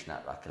was finishing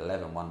at like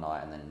 11 one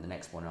night, and then the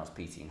next morning I was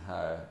PTing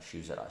her. She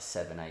was at like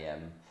 7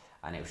 a.m.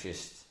 and it was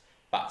just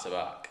back to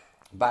back.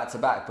 But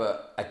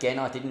again,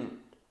 at the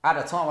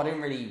time I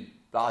didn't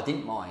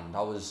mind.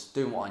 I was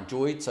doing what I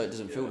enjoyed, so it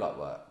doesn't feel like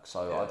work.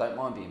 So I don't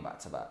mind being back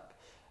to back.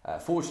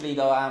 Fortunately,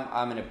 though,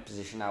 I'm in a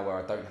position now where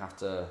I don't have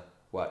to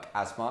work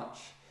as much.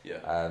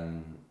 Yeah.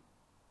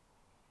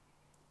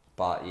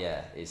 But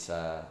yeah, it's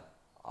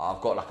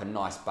I've got like a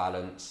nice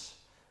balance,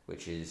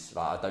 which is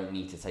like I don't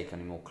need to take on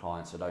any more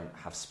clients. I don't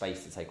have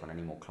space to take on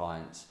any more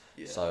clients.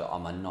 Yeah. So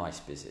I'm a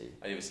nice busy.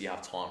 And obviously you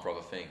have time for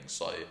other things.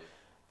 So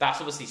that's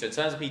obviously, so in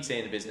terms of PT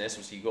in the business,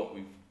 obviously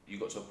you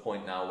got to a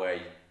point now where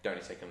you don't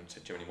need to take on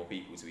too many more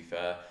people, to be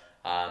fair.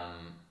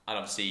 And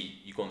obviously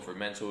you've gone through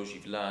mentors,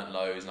 you've learned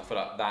loads, and I feel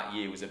like that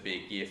year was a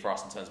big year for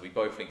us in terms of we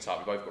both linked up,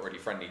 we both got really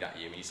friendly that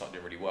year when you started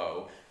doing really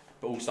well,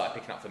 but all started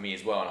picking up for me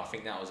as well, and I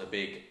think that was a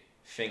big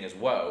thing as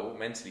well,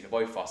 mentally for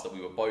both of us, that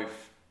we were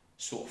both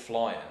sort of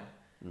flying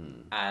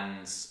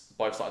and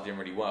both started doing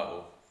really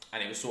well,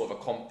 and it was sort of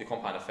the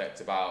compound effect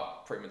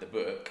about pretty much the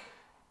book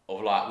of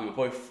like we were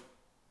both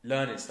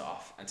learning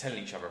stuff and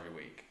telling each other every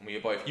week, and we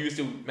were both, you were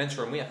still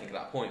mentoring me I think at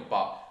that point,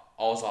 but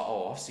I was like,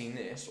 oh, I've seen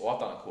this, or I've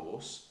done a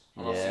course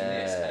and I've seen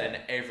this, and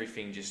then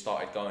everything just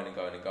started going and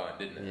going and going,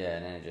 didn't it? Yeah,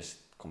 and then it just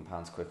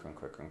compounds quicker and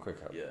quicker and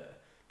quicker. Yeah.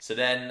 So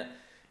then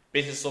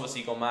business has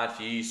obviously gone mad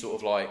for you. You sort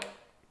of like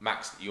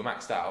you're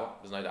maxed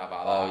out. There's no doubt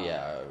about that. Oh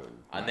yeah.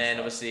 And then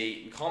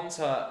obviously we come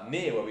to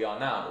near where we are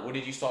now. But what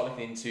did you start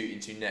looking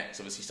into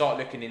next? Obviously, start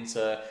looking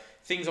into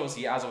things.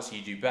 Obviously,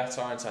 you do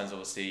better in terms of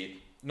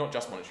obviously not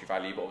just monetary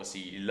value, but obviously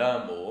you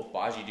learn more. But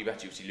as you do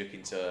better, you obviously look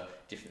into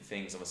different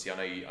things. Obviously, I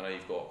know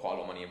you've got quite a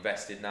lot of money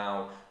invested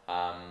now.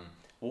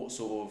 What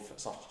sort of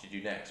stuff did you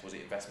do next? Was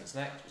it investments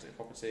next? Was it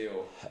property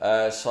or?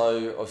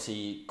 So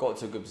obviously got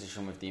to a good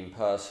position with the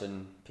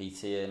in-person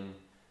PTing.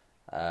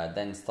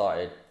 Then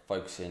started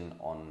focusing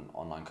on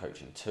online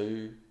coaching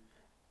too.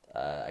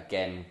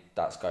 Again,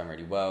 that's going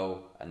really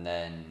well. And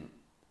then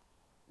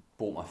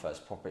bought my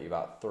first property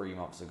about 4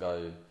 months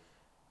ago.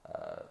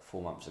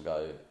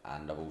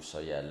 And I've also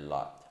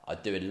I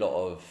do a lot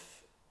of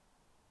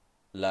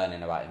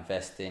learning about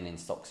investing in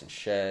stocks and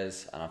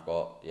shares, and I've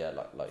got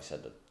like you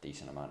said, a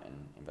decent amount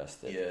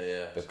invested.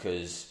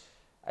 Because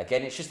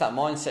again, it's just that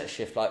mindset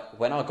shift. Like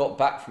when I got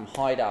back from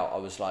Hideout, I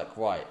was like,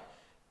 right,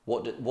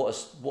 what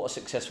are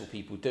successful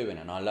people doing?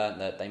 And I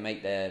learned that they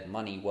make their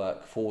money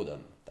work for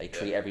them. They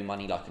treat every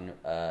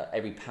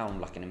every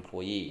pound like an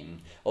employee,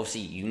 and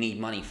obviously you need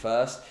money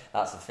first.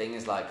 That's the thing.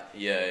 Is like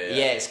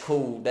it's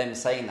cool them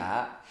saying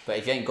that, but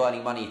if you ain't got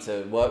any money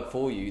to work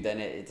for you,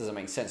 then it doesn't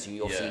make sense.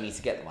 You obviously need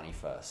to get the money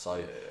first.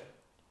 So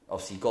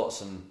obviously got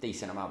some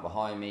decent amount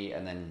behind me,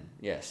 and then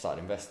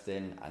started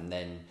investing, and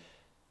then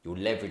you're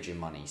leveraging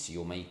money. So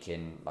you're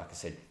making, like I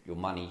said, your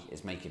money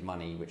is making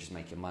money, which is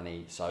making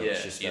money. So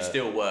it's just you're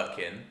still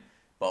working,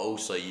 but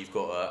also you've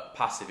got a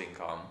passive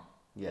income,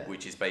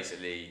 which is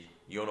basically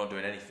you're not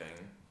doing anything,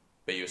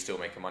 but you're still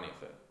making money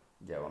off it.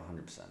 Yeah,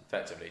 100%.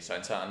 Effectively. So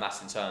and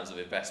that's in terms of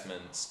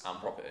investments and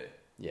property.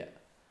 Yeah.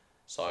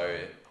 So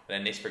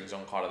then this brings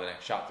on kind of the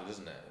next chapter,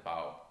 doesn't it?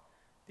 About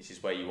this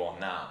is where you are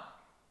now.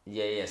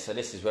 Yeah. So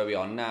this is where we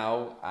are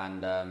now,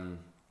 and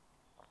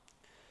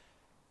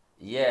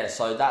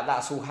so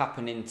that's all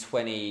happened in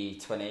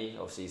 2020.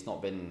 Obviously, it's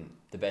not been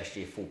the best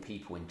year for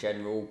people in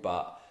general,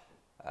 but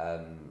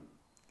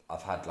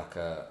I've had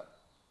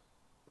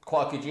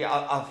quite a good year.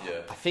 I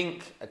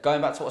think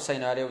going back to what I was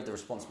saying earlier with the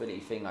responsibility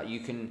thing, like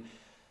you can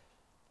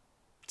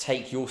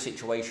take your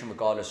situation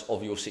regardless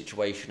of your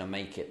situation and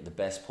make it the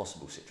best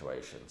possible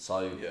situation.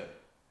 So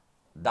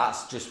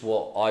that's just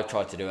what I've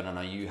tried to do, and I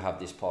know you have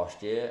this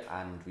past year,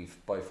 and we've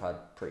both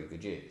had pretty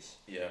good years.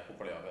 Yeah,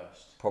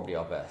 probably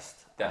our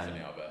best.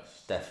 Definitely our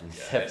best.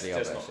 Definitely our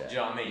best. Do you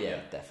know what I mean?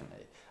 Yeah,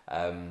 definitely.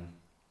 Had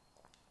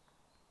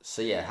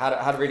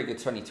a really good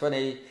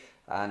 2020,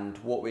 and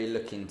what we're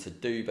looking to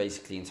do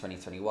basically in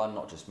 2021,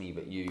 not just me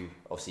but you.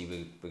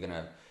 Obviously, we're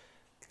gonna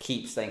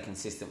keep staying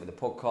consistent with the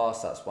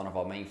podcast. That's one of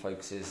our main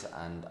focuses,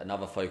 and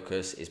another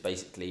focus is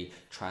basically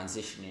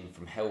transitioning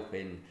from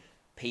helping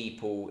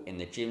people in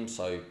the gym,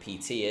 so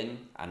PTing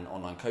and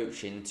online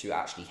coaching, to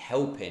actually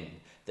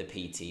helping the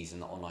PTs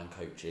and the online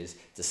coaches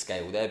to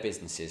scale their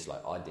businesses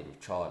like I did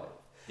with Charlie.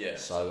 Yeah.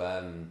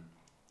 So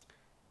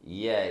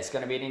yeah, it's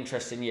going to be an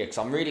interesting year because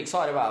I'm really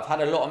excited about it. I've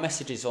had a lot of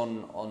messages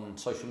on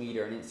social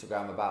media and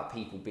Instagram about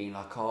people being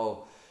like,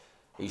 oh,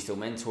 are you still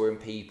mentoring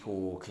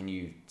people? Can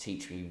you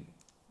teach me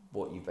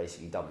what you've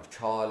basically done with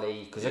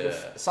Charlie? Because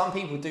some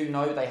people do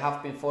know, they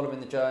have been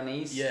following the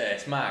journeys. Yeah,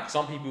 it's mad.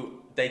 Some people,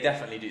 they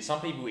definitely do. Some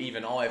people,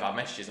 even I've had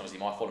messages, obviously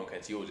my following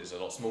compared to yours is a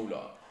lot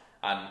smaller.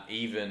 And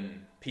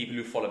even people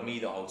who followed me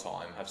the whole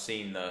time have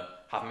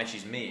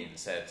messaged me and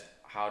said,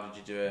 how did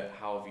you do it?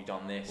 How have you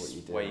done this?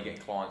 Where are you getting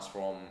clients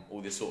from? All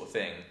this sort of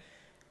thing.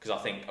 Because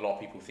I think a lot of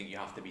people think you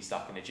have to be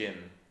stuck in a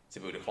gym to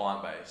build a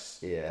client base.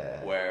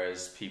 Yeah.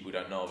 Whereas people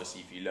don't know,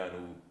 obviously, if you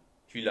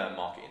learn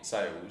marketing and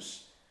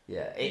sales.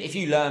 Yeah. If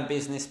you learn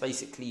business,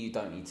 basically, you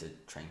don't need to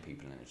train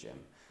people in a gym.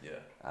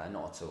 Yeah.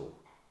 Not at all.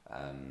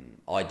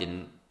 I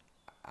didn't,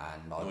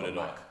 and I got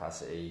that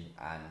capacity,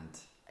 and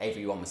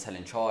everyone was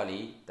telling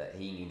Charlie that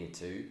he needed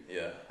to.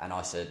 Yeah. And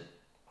I said,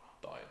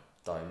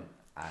 don't.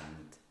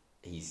 And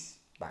he's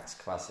max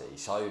capacity.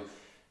 So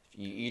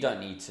you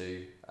don't need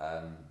to.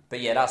 But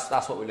yeah,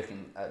 that's what we're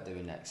looking at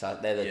doing next. So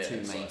they're the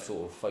two main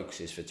sort of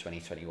focuses for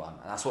 2021, and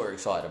that's what we're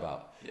excited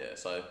about. Yeah,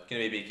 so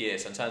going to be a big year.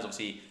 So in terms of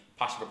obviously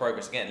Passion for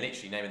Progress, again,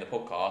 literally naming the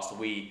podcast,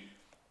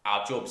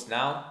 our jobs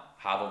now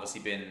have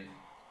obviously been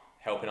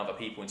helping other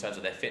people in terms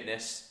of their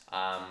fitness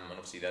and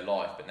obviously their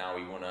life. But now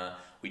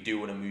we do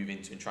want to move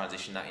into and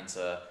transition that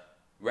into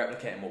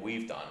replicating what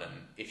we've done. And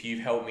if you've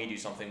helped me do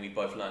something, we've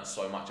both learned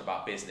so much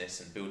about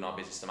business and building our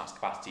business to max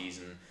capacities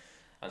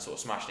and sort of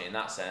smashing it in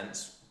that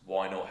sense.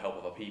 Why not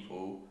help other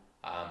people,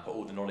 put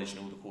all the knowledge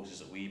and all the courses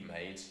that we've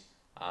made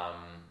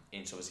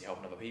into obviously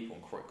helping other people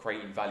and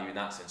creating value in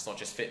that sense, not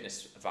just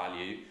fitness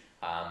value,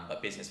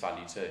 but business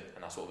value too.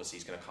 And that's what obviously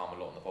is going to come a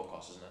lot on the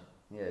podcast, isn't it?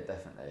 Yeah,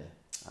 definitely.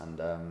 And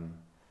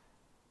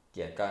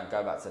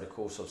going back to the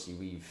course,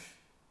 obviously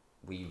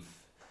we've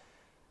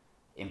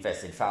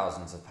invested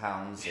thousands of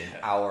pounds in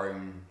our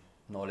own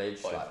knowledge,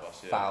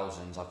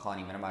 thousands. I can't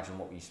even imagine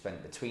what we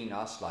spent between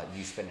us, like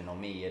you spending on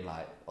me, and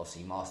like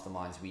obviously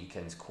masterminds,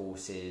 weekends,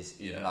 courses.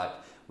 Even like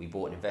we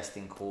bought an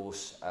investing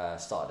course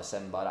start of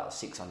December, that was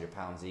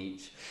 £600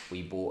 each.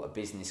 We bought a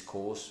business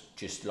course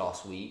just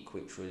last week,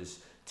 which was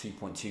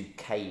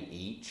 2.2k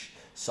each.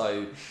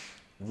 So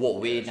what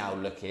we're now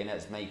looking at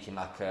is making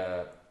like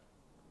a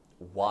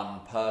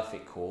one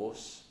perfect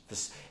course.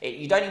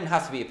 You don't even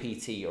have to be a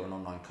PT or an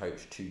online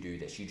coach to do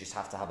this. You just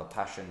have to have a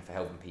passion for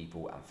helping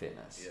people and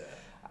fitness. Yeah.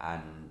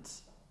 And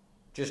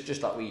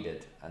just like we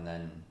did, and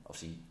then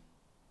obviously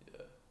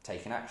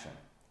taking action.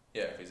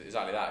 Yeah,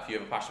 exactly that. If you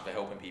have a passion for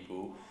helping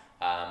people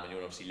and you want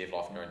to obviously live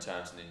life on your own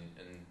terms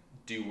and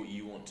do what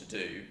you want to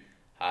do,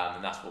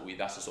 and that's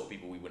the sort of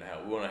people we want to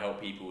help. We want to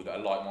help people that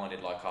are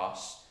like-minded like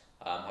us,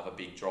 have a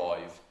big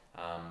drive,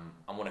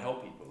 and want to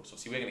help people. So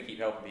obviously we're going to keep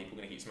helping people,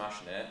 we're going to keep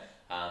smashing it,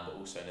 but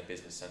also in a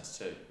business sense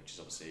too, which is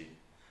obviously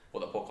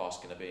what the podcast is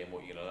going to be and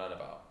what you're going to learn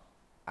about.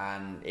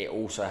 And it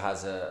also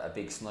has a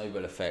big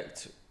snowball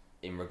effect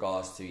in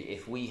regards to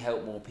if we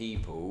help more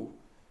people,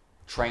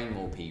 train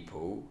more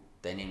people,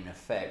 then in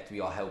effect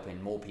we are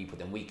helping more people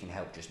than we can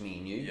help just me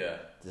and you. Yeah.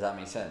 Does that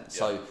make sense? Yeah.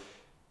 So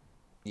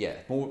yeah,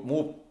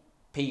 more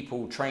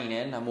people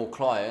training and more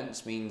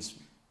clients means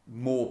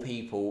more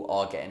people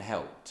are getting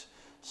helped.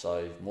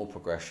 So more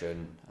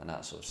progression, and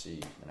that's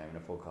obviously the name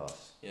of the podcast.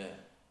 Yeah,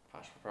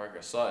 Passion for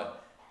Progress. So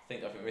I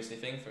think we missed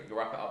anything. I think we can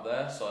wrap it up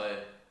there. So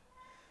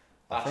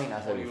I think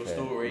that's your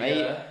story.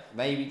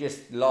 Maybe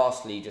just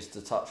lastly, just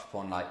to touch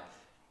upon, like,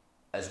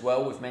 as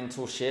well with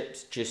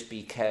mentorships, just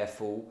be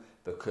careful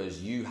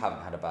because you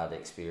haven't had a bad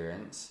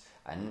experience.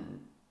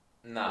 And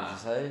nah, what did you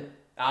say?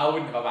 I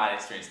wouldn't have a bad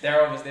experience.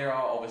 There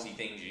are obviously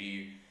things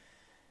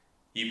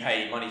you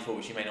pay money for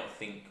which you may not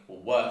think were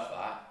worth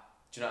that.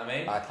 Do you know what I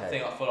mean?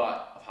 Okay. I feel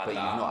like I've had that. But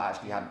you've not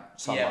actually had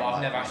someone. Yeah, but I've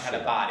like never actually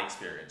had a bad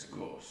experience, of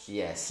course.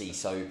 Yeah, see,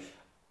 so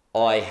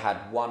I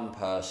had one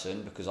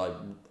person because I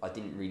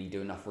didn't really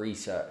do enough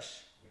research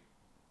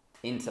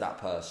into that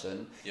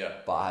person. Yeah.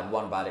 But I had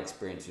one bad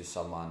experience with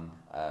someone.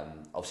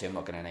 Obviously, I'm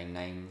not going to name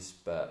names,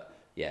 but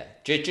yeah,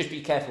 just be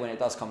careful when it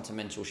does come to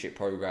mentorship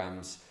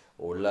programs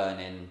or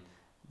learning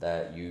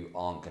that you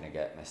aren't going to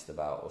get messed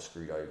about or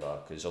screwed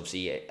over. Because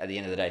obviously, at the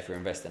end of the day, if you're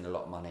investing a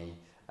lot of money,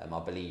 I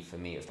believe for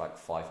me it was like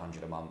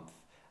 $500 a month.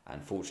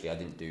 And fortunately, I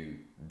didn't do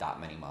that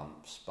many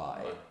months,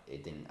 but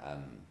it didn't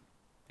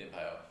pay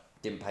off.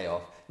 Didn't pay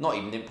off. Not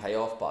even didn't pay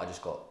off, but I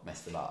just got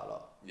messed about a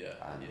lot. Yeah.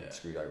 And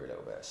screwed over a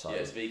little bit. So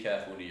yeah, so be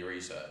careful, do your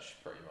research,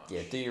 pretty much.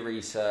 Yeah, do your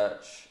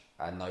research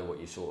and know what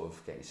you sort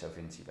of get yourself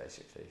into,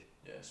 basically.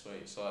 Yeah,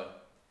 sweet. So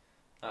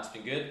that's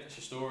been good. That's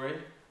your story.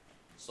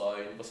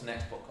 So what's the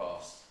next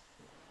podcast?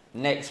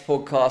 Next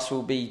podcast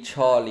will be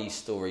Charlie's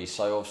story.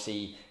 So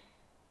obviously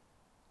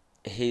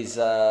his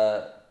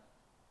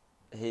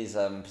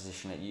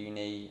position at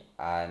uni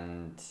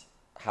and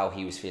how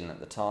he was feeling at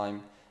the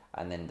time,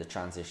 and then the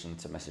transition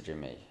to messaging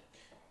me.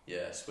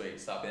 Yeah, sweet.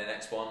 So that'll be the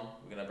next one.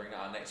 We're going to bring that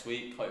out next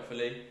week,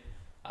 hopefully.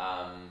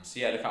 So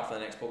yeah, look out for the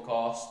next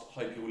podcast.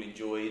 Hope you all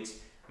enjoyed.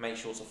 Make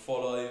sure to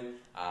follow,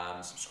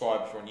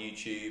 subscribe if you're on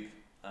YouTube,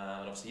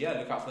 and obviously, yeah,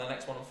 look out for the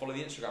next one and follow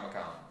the Instagram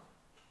account.